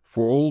shelter,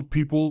 for old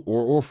people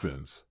or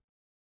orphans.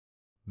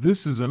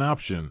 This is an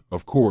option,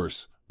 of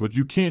course, but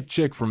you can't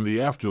check from the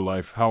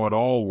afterlife how it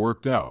all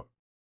worked out.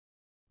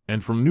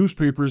 And from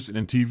newspapers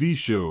and TV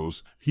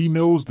shows, he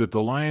knows that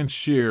the lion's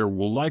share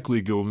will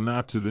likely go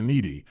not to the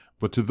needy,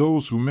 but to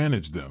those who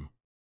manage them.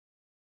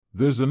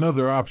 There's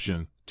another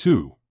option,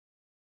 too.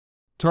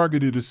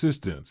 Targeted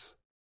assistance.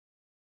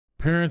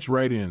 Parents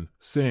write in,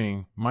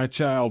 saying, "My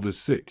child is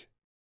sick.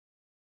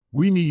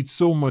 We need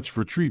so much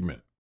for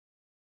treatment.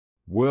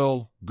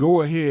 Well,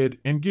 go ahead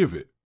and give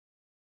it.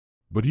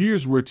 But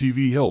here's where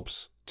TV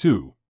helps,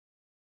 too.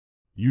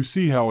 You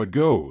see how it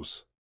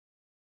goes.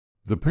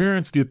 The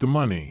parents get the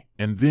money,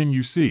 and then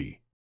you see.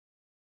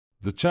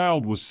 The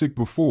child was sick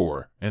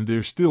before, and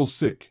they're still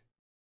sick.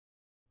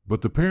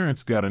 But the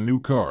parents got a new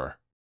car.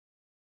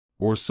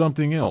 Or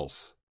something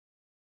else.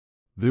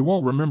 They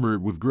won't remember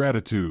it with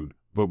gratitude,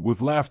 but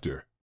with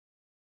laughter.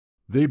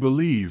 They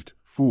believed,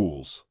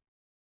 fools.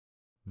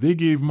 They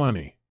gave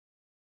money.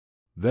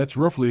 That's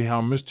roughly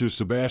how Mr.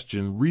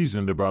 Sebastian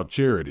reasoned about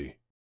charity.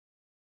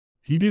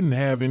 He didn't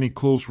have any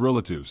close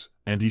relatives,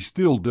 and he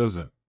still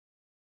doesn't.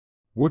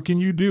 What can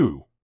you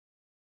do?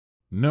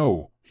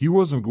 No, he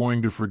wasn't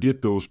going to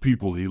forget those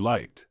people he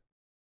liked.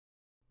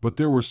 But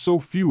there were so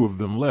few of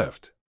them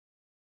left.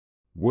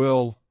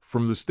 Well,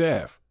 from the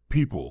staff,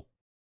 people.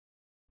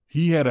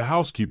 He had a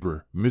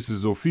housekeeper,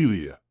 Mrs.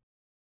 Ophelia.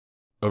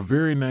 A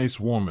very nice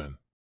woman.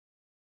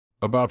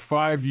 About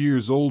 5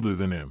 years older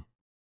than him.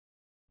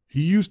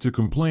 He used to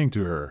complain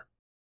to her.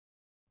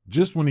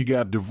 Just when he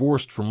got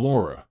divorced from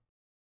Laura.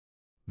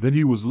 Then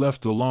he was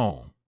left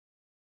alone.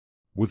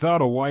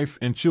 Without a wife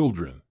and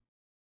children.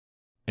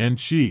 And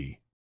she.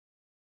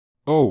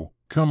 Oh,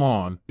 come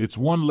on, it's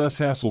one less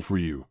hassle for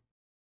you.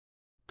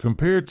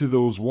 Compared to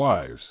those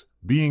wives,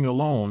 being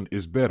alone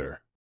is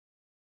better.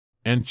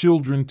 And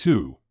children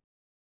too.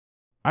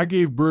 I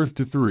gave birth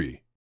to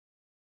 3.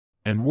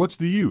 And what's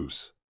the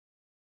use?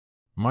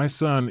 My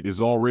son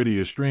is already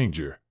a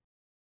stranger.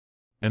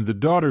 And the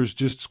daughters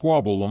just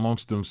squabble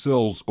amongst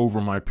themselves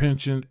over my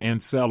pension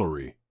and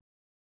salary.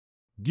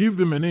 Give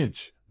them an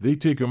inch, they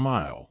take a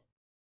mile.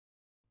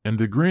 And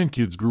the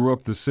grandkids grew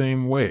up the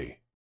same way.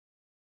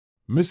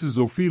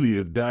 Mrs.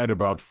 Ophelia died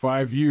about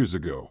 5 years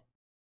ago.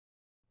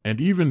 And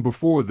even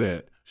before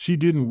that, she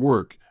didn't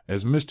work,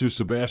 as Mr.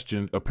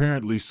 Sebastian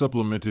apparently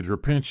supplemented her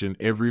pension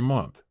every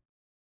month.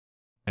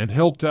 And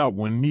helped out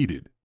when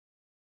needed.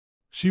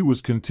 She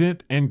was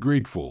content and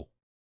grateful.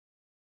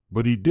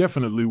 But he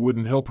definitely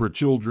wouldn't help her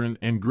children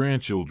and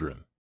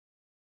grandchildren.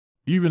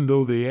 Even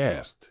though they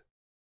asked.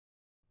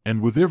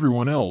 And with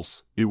everyone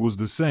else, it was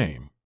the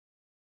same.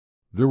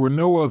 There were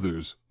no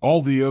others,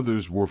 all the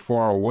others were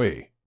far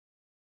away.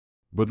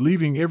 But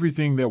leaving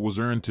everything that was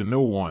earned to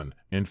no one,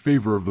 in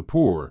favor of the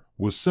poor,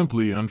 was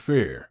simply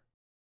unfair.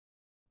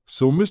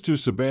 So Mr.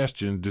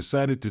 Sebastian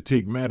decided to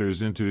take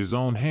matters into his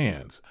own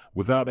hands,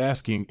 without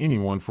asking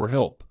anyone for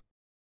help.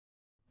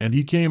 And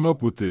he came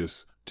up with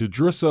this, to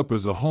dress up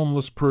as a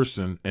homeless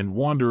person and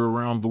wander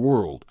around the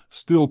world,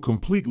 still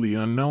completely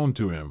unknown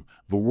to him,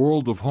 the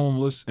world of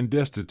homeless and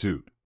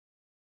destitute.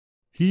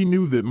 He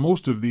knew that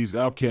most of these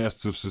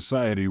outcasts of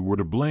society were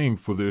to blame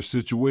for their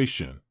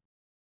situation.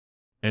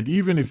 And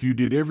even if you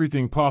did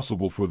everything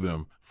possible for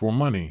them, for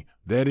money,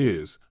 that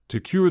is,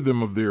 to cure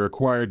them of their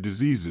acquired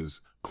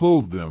diseases,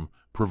 clothe them,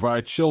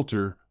 provide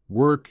shelter,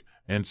 work,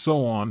 and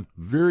so on,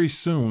 very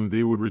soon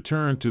they would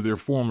return to their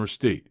former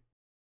state.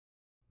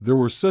 There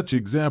were such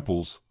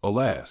examples,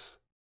 alas.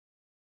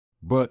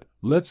 But,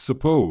 let's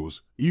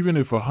suppose, even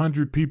if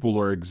 100 people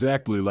are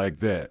exactly like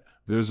that,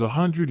 there's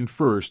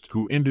 101st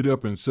who ended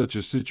up in such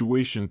a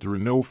situation through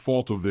no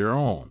fault of their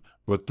own,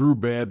 but through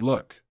bad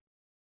luck.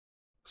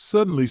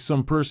 Suddenly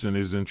some person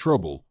is in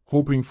trouble,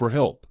 hoping for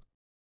help.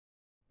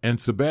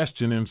 And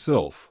Sebastian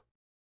himself.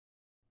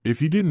 If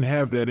he didn't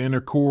have that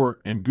inner core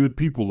and good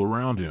people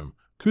around him,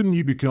 couldn't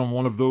he become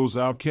one of those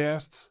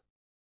outcasts?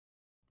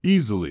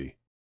 Easily.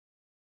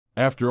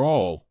 After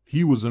all,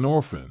 he was an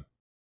orphan.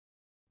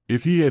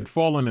 If he had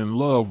fallen in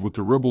love with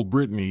the rebel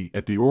Brittany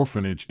at the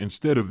orphanage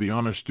instead of the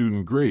honor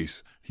student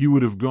Grace, he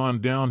would have gone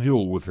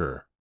downhill with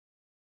her.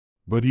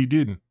 But he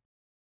didn't.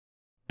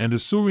 And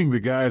assuming the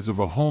guise of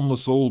a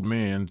homeless old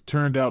man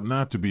turned out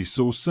not to be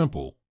so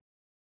simple.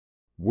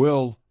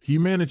 Well, he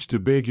managed to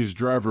beg his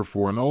driver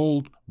for an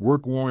old,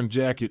 work-worn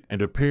jacket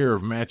and a pair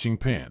of matching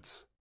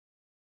pants.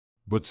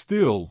 But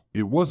still,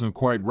 it wasn't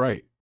quite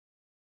right.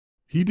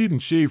 He didn't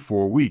shave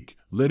for a week,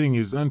 letting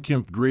his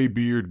unkempt gray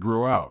beard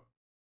grow out.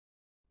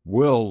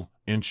 Well,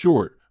 in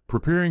short,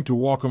 preparing to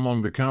walk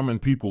among the common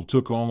people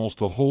took almost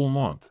a whole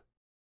month.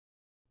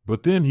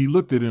 But then he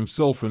looked at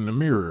himself in the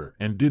mirror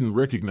and didn't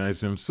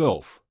recognize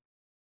himself.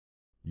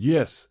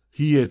 Yes,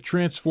 he had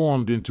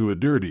transformed into a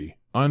dirty,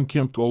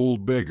 unkempt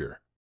old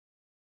beggar.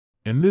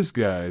 In this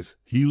guise,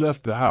 he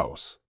left the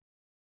house.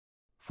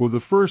 For the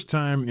first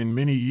time in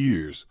many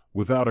years,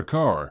 without a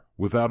car,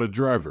 without a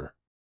driver.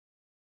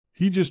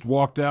 He just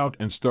walked out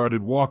and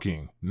started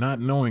walking, not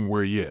knowing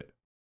where yet.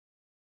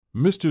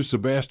 Mr.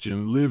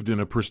 Sebastian lived in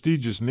a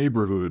prestigious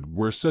neighborhood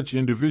where such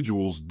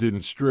individuals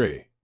didn't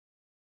stray.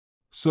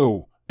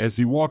 So, as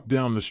he walked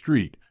down the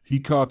street, he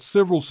caught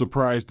several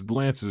surprised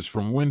glances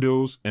from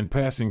windows and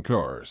passing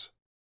cars.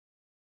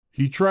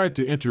 He tried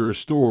to enter a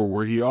store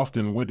where he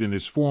often went in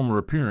his former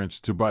appearance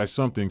to buy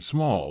something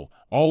small,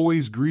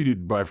 always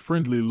greeted by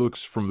friendly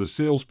looks from the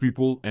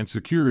salespeople and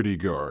security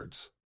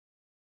guards.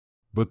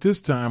 But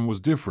this time was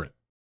different.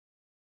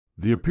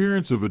 The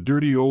appearance of a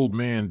dirty old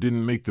man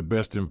didn't make the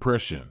best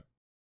impression.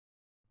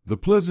 The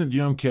pleasant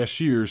young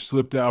cashier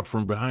slipped out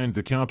from behind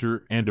the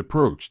counter and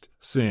approached,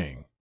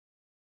 saying,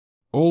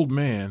 "Old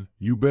man,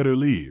 you better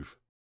leave.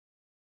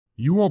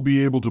 You won't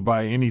be able to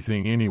buy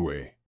anything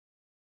anyway.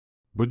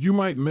 But you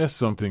might mess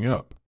something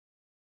up."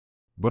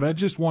 "But I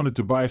just wanted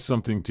to buy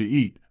something to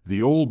eat,"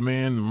 the old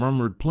man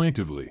murmured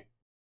plaintively.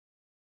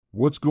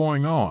 "What's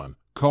going on?"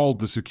 called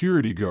the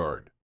security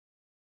guard.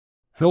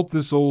 "Help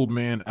this old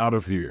man out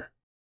of here.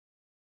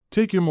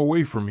 Take him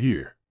away from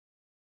here."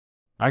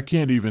 "I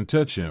can't even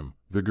touch him,"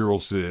 the girl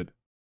said.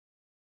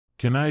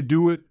 "Can I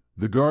do it?"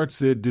 the guard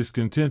said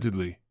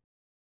discontentedly.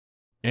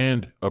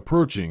 And,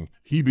 approaching,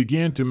 he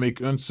began to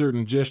make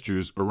uncertain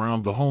gestures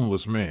around the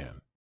homeless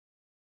man.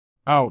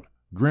 "Out,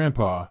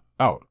 Grandpa,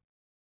 out.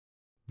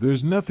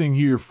 There's nothing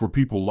here for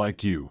people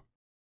like you.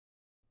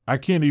 I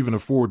can't even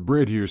afford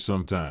bread here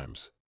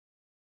sometimes.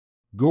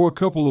 Go a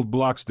couple of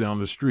blocks down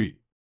the street.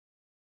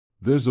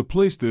 There's a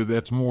place there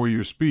that's more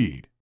your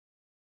speed.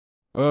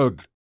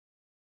 Ugh.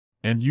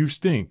 And you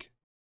stink.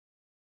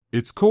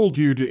 It's cold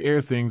here to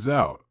air things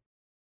out."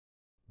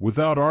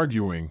 Without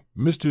arguing,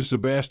 Mr.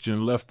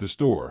 Sebastian left the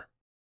store.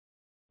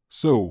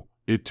 So,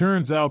 it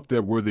turns out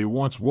that where they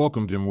once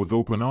welcomed him with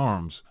open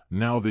arms,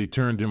 now they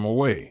turned him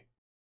away.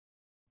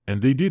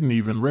 And they didn't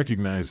even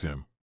recognize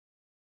him.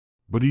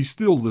 But he's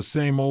still the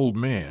same old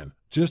man,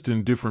 just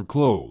in different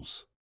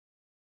clothes.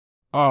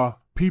 "Ah,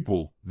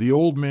 people," the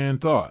old man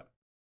thought.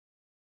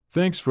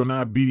 "Thanks for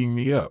not beating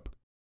me up.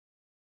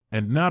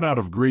 And not out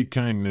of great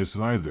kindness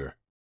either.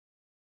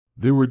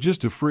 They were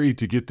just afraid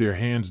to get their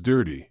hands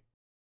dirty."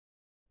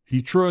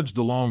 He trudged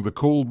along the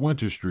cold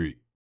winter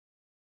street.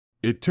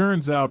 It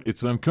turns out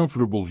it's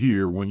uncomfortable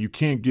here when you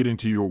can't get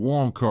into your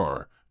warm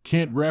car,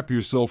 can't wrap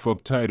yourself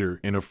up tighter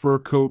in a fur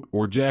coat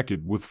or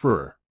jacket with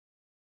fur.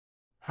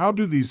 How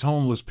do these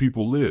homeless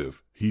people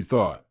live, he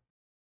thought.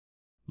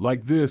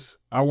 Like this,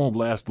 I won't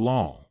last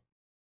long.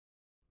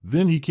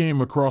 Then he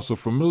came across a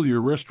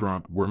familiar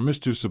restaurant where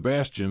Mr.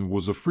 Sebastian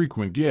was a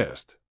frequent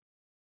guest.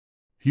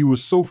 He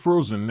was so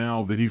frozen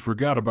now that he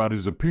forgot about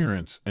his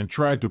appearance and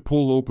tried to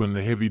pull open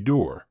the heavy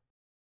door.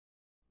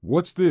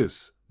 "What's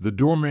this?" the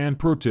doorman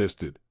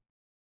protested.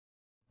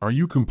 "Are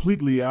you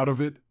completely out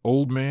of it,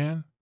 old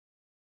man?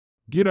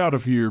 Get out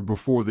of here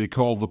before they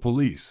call the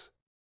police."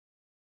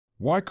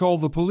 "Why call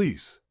the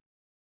police?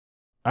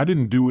 I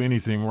didn't do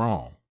anything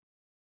wrong."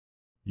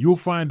 "You'll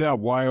find out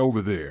why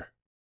over there.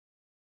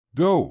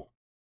 Go."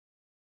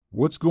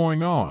 "What's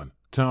going on,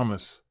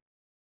 Thomas?"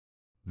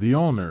 The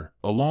owner,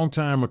 a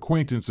longtime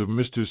acquaintance of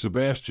Mr.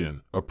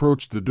 Sebastian,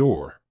 approached the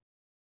door.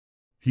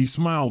 He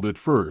smiled at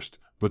first,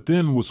 but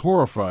then was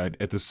horrified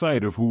at the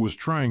sight of who was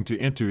trying to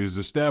enter his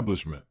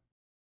establishment.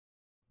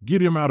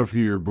 "Get him out of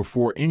here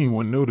before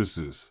anyone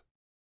notices.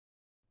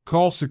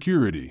 Call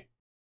security.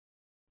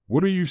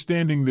 What are you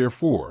standing there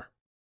for?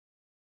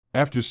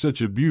 After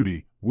such a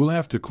beauty, we'll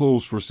have to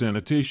close for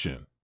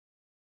sanitation.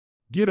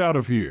 Get out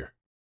of here."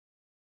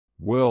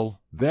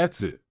 "Well,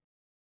 that's it.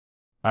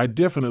 I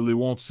definitely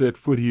won't set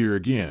foot here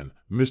again,"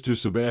 Mr.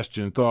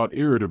 Sebastian thought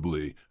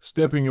irritably,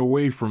 stepping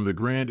away from the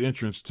grand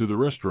entrance to the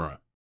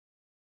restaurant.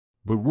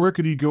 But where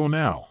could he go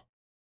now?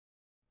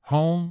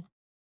 Home?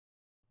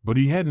 But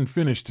he hadn't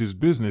finished his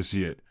business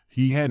yet,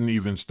 he hadn't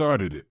even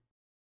started it.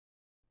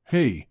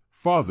 "Hey,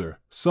 father,"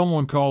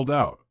 someone called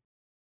out.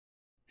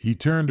 He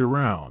turned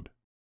around.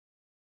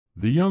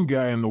 The young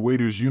guy in the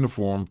waiter's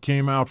uniform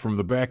came out from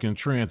the back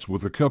entrance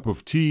with a cup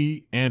of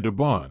tea and a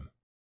bun.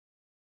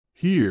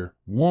 "Here,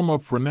 warm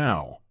up for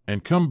now,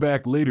 and come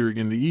back later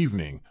in the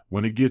evening.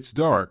 When it gets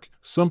dark,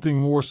 something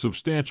more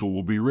substantial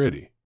will be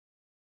ready."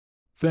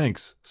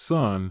 "Thanks,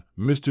 son,"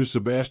 Mr.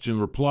 Sebastian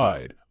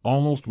replied,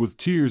 almost with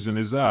tears in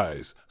his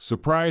eyes,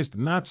 surprised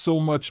not so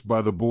much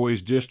by the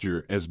boy's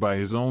gesture as by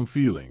his own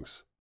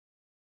feelings.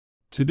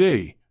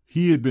 Today,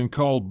 he had been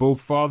called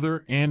both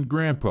father and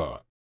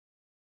grandpa.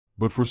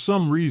 But for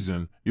some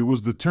reason, it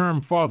was the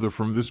term father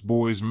from this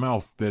boy's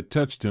mouth that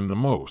touched him the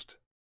most.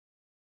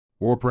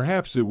 Or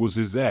perhaps it was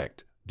his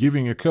act,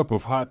 giving a cup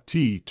of hot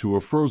tea to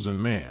a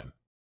frozen man.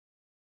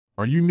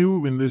 "Are you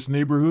new in this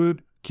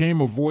neighborhood?"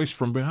 came a voice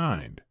from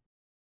behind.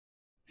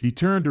 He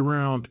turned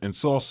around and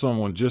saw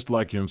someone just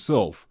like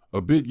himself,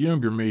 a bit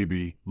younger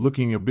maybe,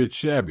 looking a bit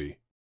shabby.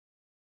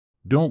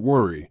 "Don't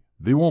worry,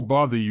 they won't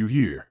bother you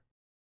here.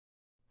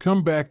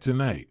 Come back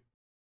tonight.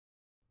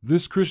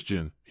 This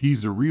Christian,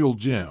 he's a real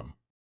gem.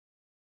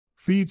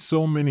 Feeds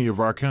so many of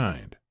our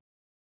kind.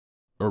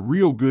 A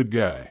real good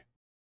guy.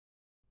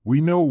 We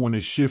know when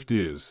his shift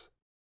is.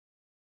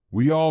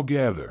 We all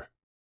gather.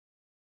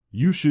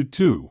 You should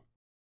too.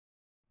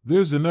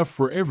 There's enough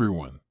for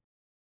everyone."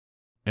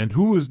 "And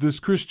who is this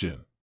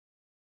Christian?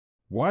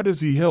 Why does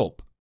he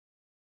help?"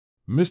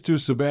 Mr.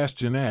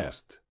 Sebastian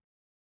asked.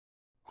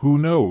 "Who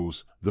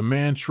knows?" the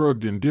man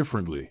shrugged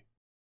indifferently.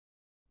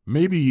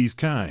 "Maybe he's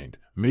kind,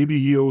 maybe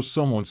he owes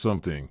someone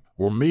something,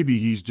 or maybe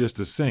he's just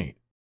a saint.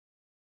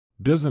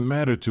 Doesn't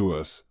matter to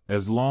us,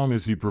 as long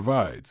as he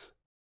provides.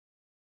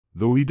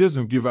 Though he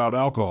doesn't give out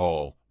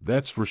alcohol,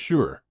 that's for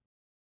sure."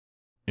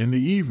 In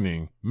the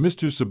evening,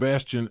 Mr.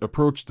 Sebastian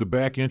approached the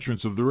back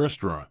entrance of the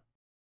restaurant.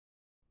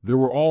 There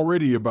were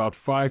already about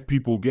 5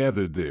 people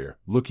gathered there,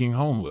 looking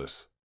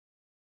homeless.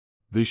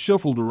 They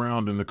shuffled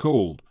around in the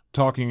cold,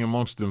 talking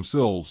amongst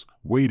themselves,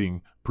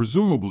 waiting,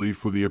 presumably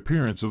for the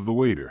appearance of the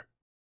waiter.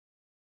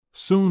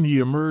 Soon he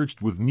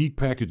emerged with neat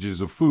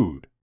packages of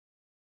food.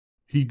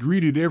 He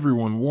greeted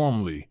everyone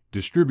warmly,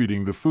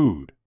 distributing the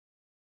food.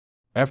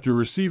 After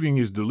receiving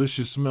his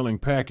delicious-smelling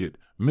packet,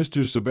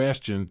 Mr.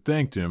 Sebastian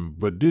thanked him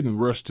but didn't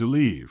rush to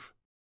leave.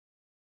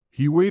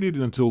 He waited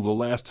until the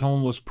last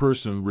homeless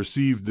person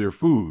received their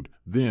food,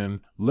 then,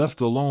 left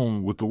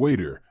alone with the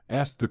waiter,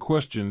 asked the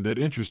question that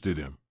interested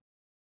him.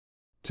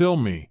 "Tell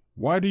me,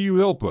 why do you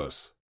help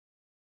us?"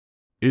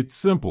 "It's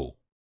simple.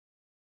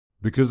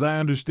 Because I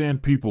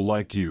understand people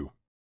like you.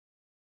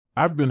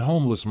 I've been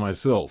homeless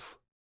myself.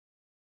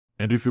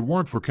 And if it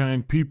weren't for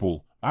kind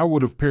people, I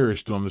would have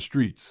perished on the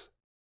streets.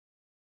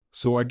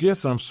 So I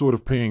guess I'm sort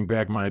of paying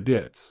back my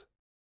debts.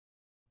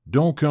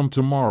 Don't come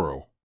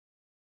tomorrow.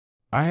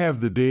 I have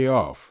the day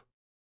off.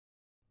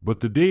 But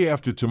the day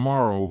after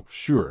tomorrow,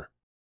 sure."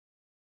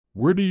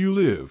 "Where do you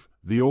live?"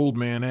 the old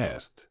man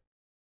asked.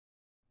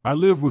 "I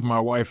live with my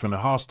wife in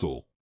a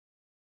hostel.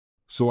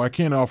 So I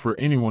can't offer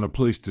anyone a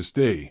place to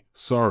stay,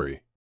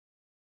 sorry.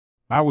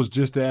 I was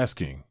just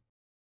asking."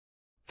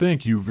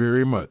 "Thank you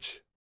very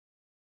much."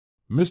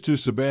 Mr.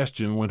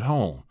 Sebastian went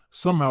home,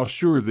 somehow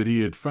sure that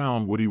he had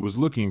found what he was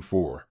looking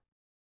for.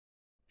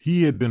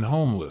 He had been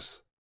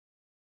homeless.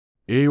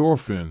 An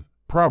orphan,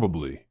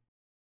 probably.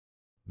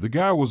 The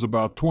guy was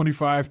about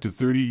 25 to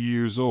 30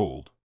 years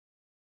old.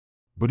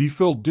 But he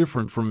felt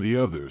different from the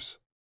others.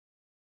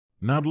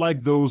 Not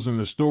like those in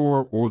the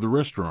store or the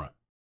restaurant.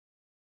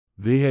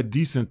 They had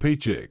decent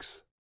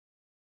paychecks.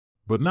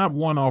 But not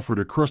one offered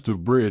a crust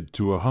of bread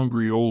to a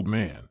hungry old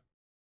man.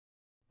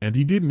 And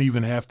he didn't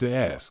even have to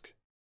ask.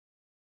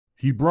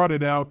 He brought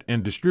it out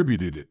and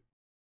distributed it.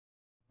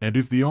 And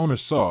if the owner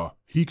saw,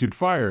 he could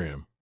fire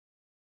him.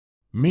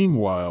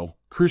 Meanwhile,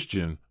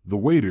 Christian, the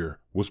waiter,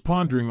 was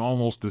pondering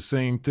almost the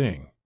same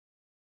thing.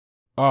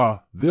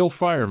 They'll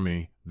fire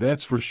me,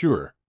 that's for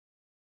sure.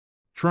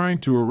 Trying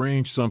to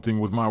arrange something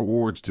with my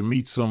wards to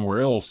meet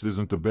somewhere else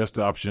isn't the best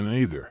option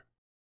either.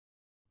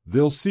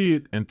 They'll see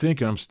it and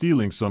think I'm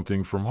stealing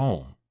something from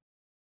home.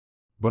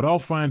 But I'll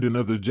find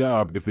another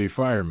job if they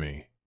fire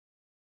me.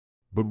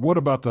 But what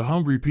about the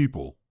hungry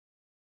people?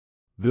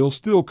 They'll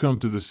still come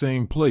to the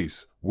same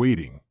place,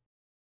 waiting.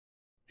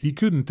 He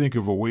couldn't think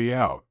of a way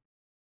out.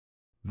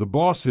 The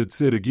boss had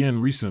said again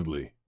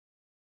recently,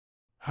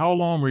 "How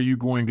long are you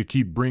going to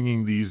keep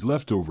bringing these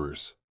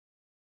leftovers?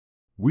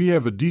 We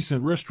have a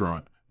decent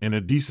restaurant and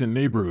a decent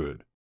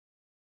neighborhood.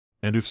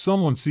 And if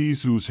someone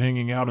sees who's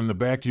hanging out in the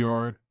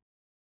backyard,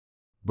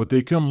 but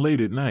they come late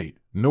at night,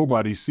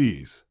 nobody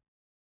sees.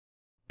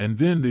 And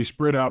then they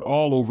spread out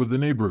all over the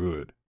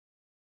neighborhood.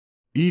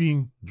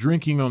 Eating,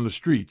 drinking on the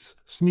streets,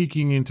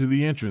 sneaking into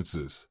the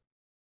entrances.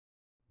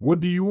 What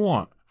do you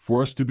want,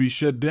 for us to be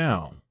shut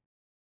down?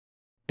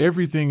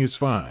 Everything is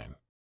fine.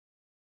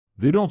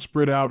 They don't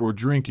spread out or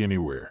drink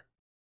anywhere.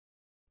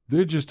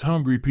 They're just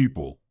hungry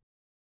people.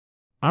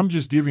 I'm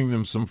just giving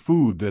them some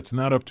food that's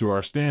not up to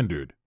our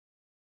standard.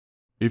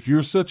 If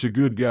you're such a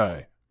good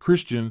guy,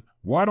 Christian,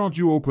 why don't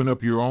you open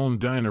up your own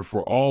diner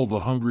for all the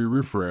hungry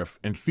riffraff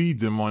and feed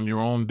them on your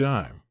own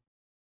dime?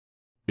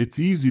 It's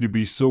easy to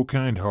be so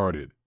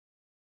kind-hearted.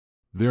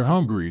 They're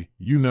hungry,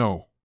 you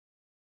know.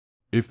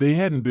 If they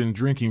hadn't been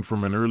drinking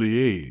from an early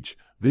age,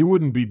 they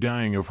wouldn't be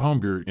dying of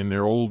hunger in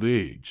their old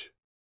age."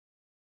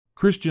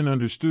 Christian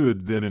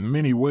understood that in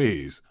many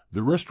ways,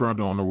 the restaurant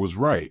owner was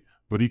right,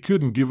 but he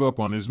couldn't give up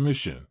on his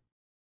mission.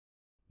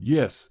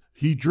 Yes,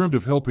 he dreamt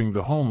of helping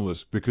the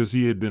homeless because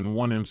he had been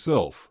one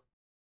himself.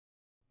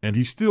 And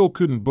he still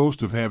couldn't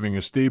boast of having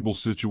a stable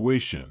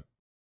situation.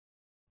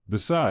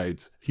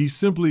 Besides, he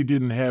simply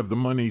didn't have the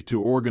money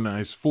to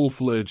organize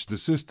full-fledged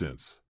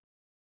assistance.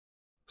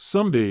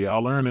 "Someday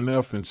I'll earn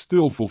enough and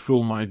still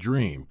fulfill my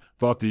dream,"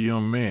 thought the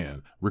young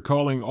man,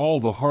 recalling all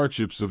the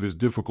hardships of his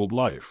difficult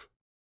life.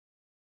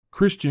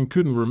 Christian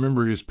couldn't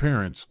remember his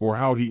parents or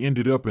how he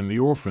ended up in the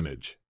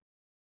orphanage.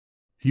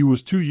 He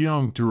was too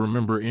young to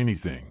remember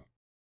anything.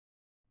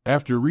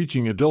 After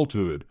reaching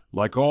adulthood,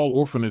 like all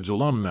orphanage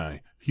alumni,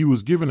 he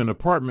was given an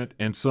apartment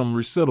and some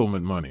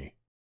resettlement money.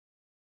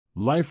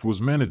 Life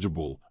was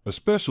manageable,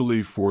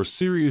 especially for a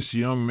serious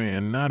young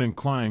man not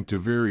inclined to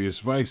various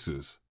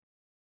vices.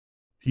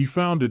 He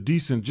found a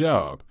decent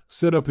job,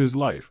 set up his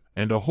life,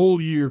 and a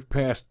whole year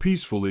passed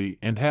peacefully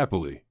and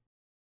happily.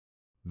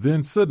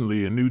 Then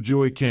suddenly a new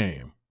joy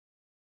came.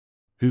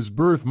 His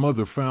birth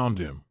mother found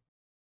him.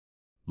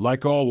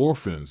 Like all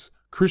orphans,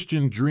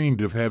 Christian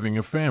dreamed of having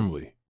a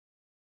family.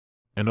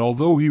 And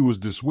although he was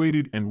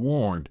dissuaded and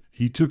warned,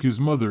 he took his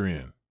mother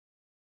in.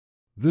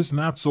 This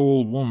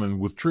not-so-old woman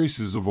with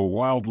traces of a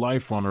wild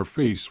life on her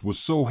face was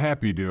so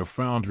happy to have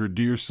found her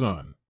dear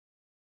son.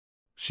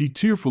 She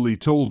tearfully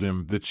told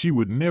him that she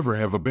would never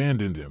have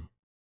abandoned him.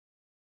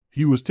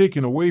 He was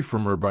taken away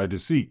from her by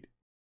deceit.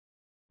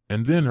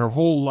 And then her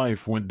whole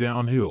life went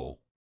downhill.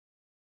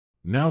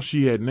 Now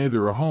she had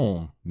neither a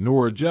home,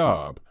 nor a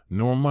job,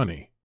 nor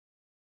money.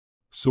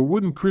 So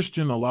wouldn't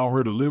Christian allow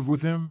her to live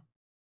with him?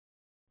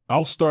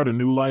 I'll start a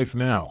new life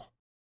now.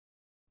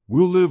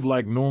 We'll live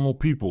like normal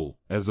people,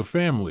 as a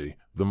family,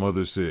 the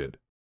mother said.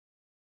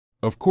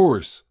 Of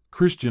course,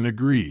 Christian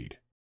agreed.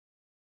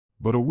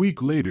 But a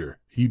week later,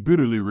 he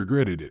bitterly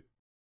regretted it.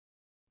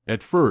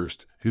 At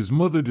first, his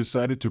mother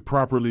decided to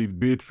properly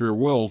bid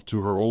farewell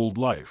to her old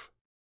life.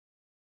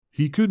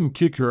 He couldn't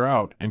kick her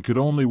out and could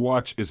only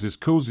watch as his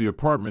cozy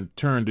apartment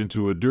turned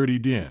into a dirty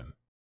den.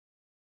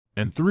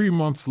 And 3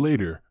 months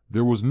later,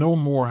 there was no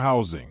more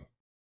housing.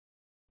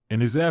 In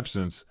his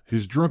absence,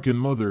 his drunken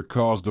mother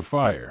caused a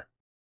fire.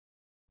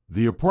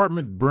 The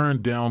apartment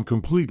burned down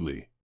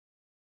completely.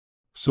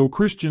 So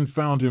Christian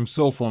found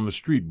himself on the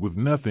street with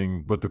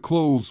nothing but the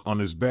clothes on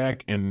his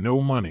back and no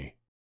money.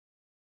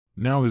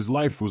 Now his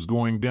life was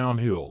going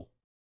downhill.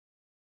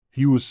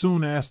 He was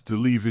soon asked to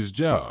leave his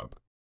job.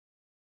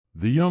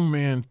 The young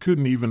man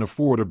couldn't even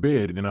afford a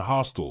bed in a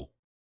hostel.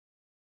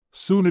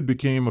 Soon it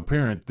became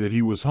apparent that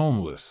he was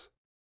homeless.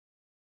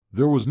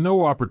 There was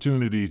no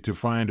opportunity to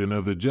find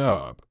another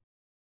job.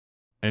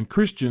 And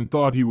Christian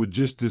thought he would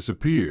just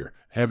disappear,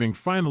 having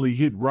finally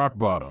hit rock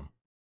bottom.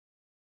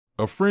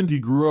 A friend he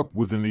grew up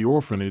with in the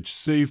orphanage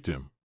saved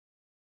him.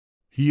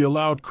 He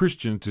allowed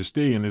Christian to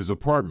stay in his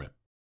apartment.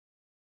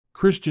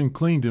 Christian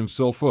cleaned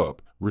himself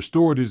up,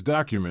 restored his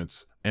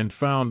documents, and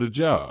found a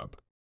job.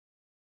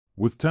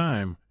 With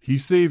time, he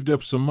saved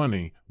up some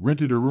money,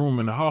 rented a room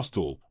in a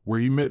hostel, where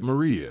he met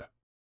Maria.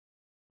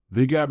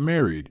 They got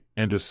married,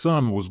 and a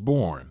son was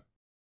born.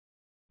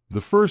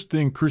 The first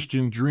thing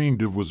Christian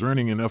dreamed of was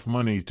earning enough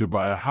money to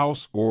buy a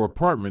house or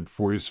apartment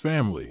for his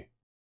family.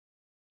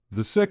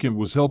 The second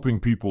was helping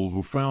people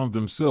who found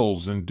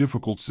themselves in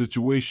difficult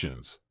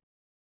situations.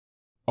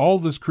 All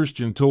this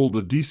Christian told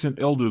a decent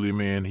elderly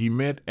man he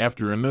met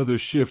after another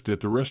shift at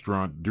the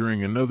restaurant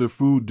during another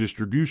food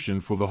distribution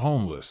for the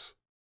homeless.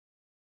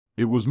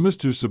 It was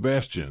Mr.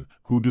 Sebastian,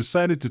 who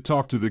decided to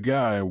talk to the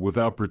guy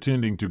without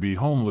pretending to be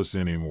homeless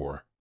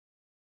anymore.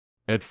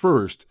 At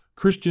first,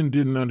 Christian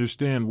didn't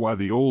understand why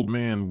the old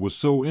man was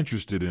so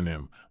interested in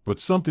him, but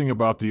something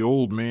about the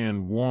old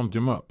man warmed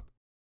him up.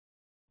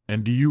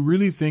 And do you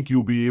really think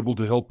you'll be able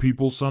to help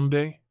people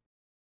someday?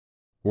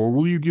 Or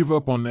will you give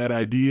up on that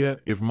idea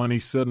if money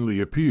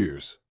suddenly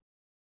appears?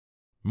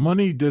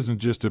 Money doesn't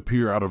just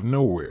appear out of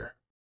nowhere.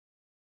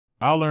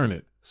 I'll earn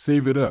it,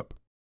 save it up.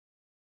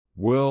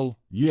 Well,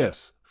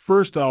 yes,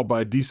 first I'll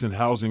buy decent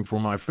housing for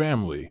my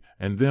family,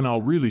 and then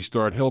I'll really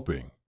start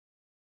helping.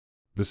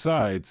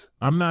 Besides,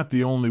 I'm not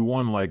the only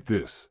one like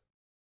this.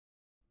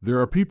 There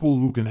are people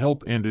who can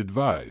help and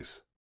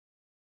advise.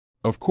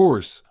 Of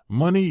course,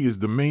 money is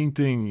the main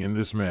thing in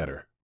this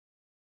matter.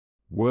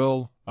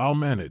 Well, I'll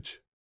manage.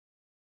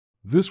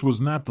 This was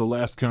not the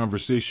last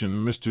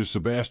conversation Mr.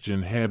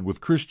 Sebastian had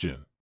with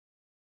Christian.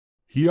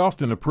 He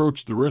often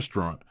approached the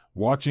restaurant,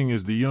 watching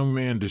as the young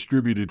man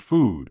distributed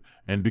food,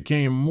 and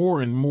became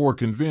more and more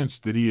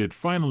convinced that he had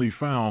finally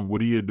found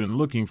what he had been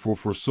looking for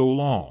so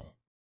long.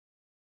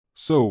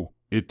 So,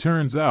 it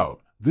turns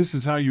out, this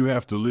is how you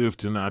have to live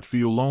to not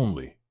feel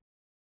lonely.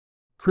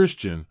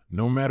 Christian,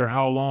 no matter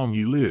how long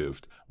he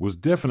lived, was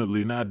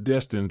definitely not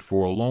destined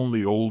for a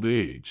lonely old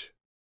age.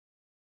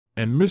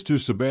 And Mr.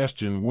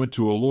 Sebastian went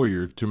to a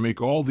lawyer to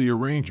make all the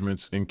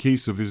arrangements in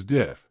case of his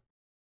death.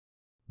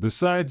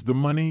 Besides the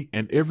money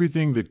and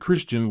everything that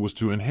Christian was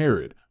to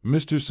inherit,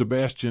 Mr.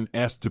 Sebastian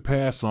asked to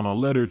pass on a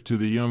letter to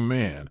the young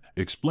man,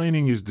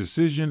 explaining his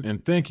decision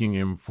and thanking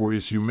him for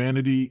his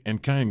humanity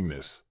and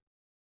kindness.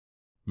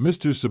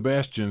 Mr.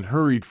 Sebastian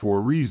hurried for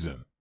a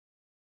reason.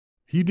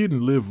 He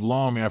didn't live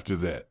long after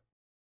that.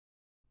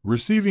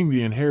 Receiving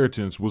the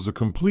inheritance was a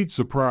complete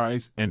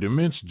surprise and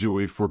immense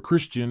joy for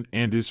Christian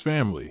and his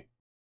family.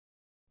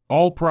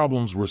 All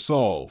problems were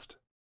solved.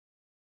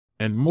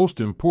 And most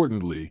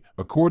importantly,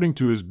 according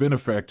to his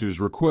benefactor's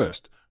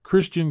request,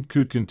 Christian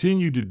could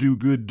continue to do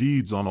good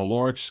deeds on a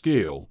large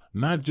scale,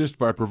 not just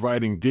by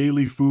providing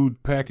daily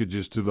food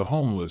packages to the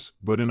homeless,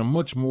 but in a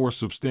much more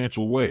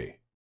substantial way.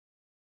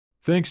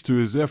 Thanks to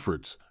his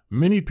efforts,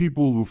 many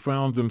people who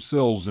found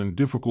themselves in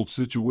difficult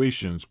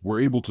situations were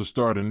able to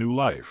start a new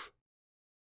life.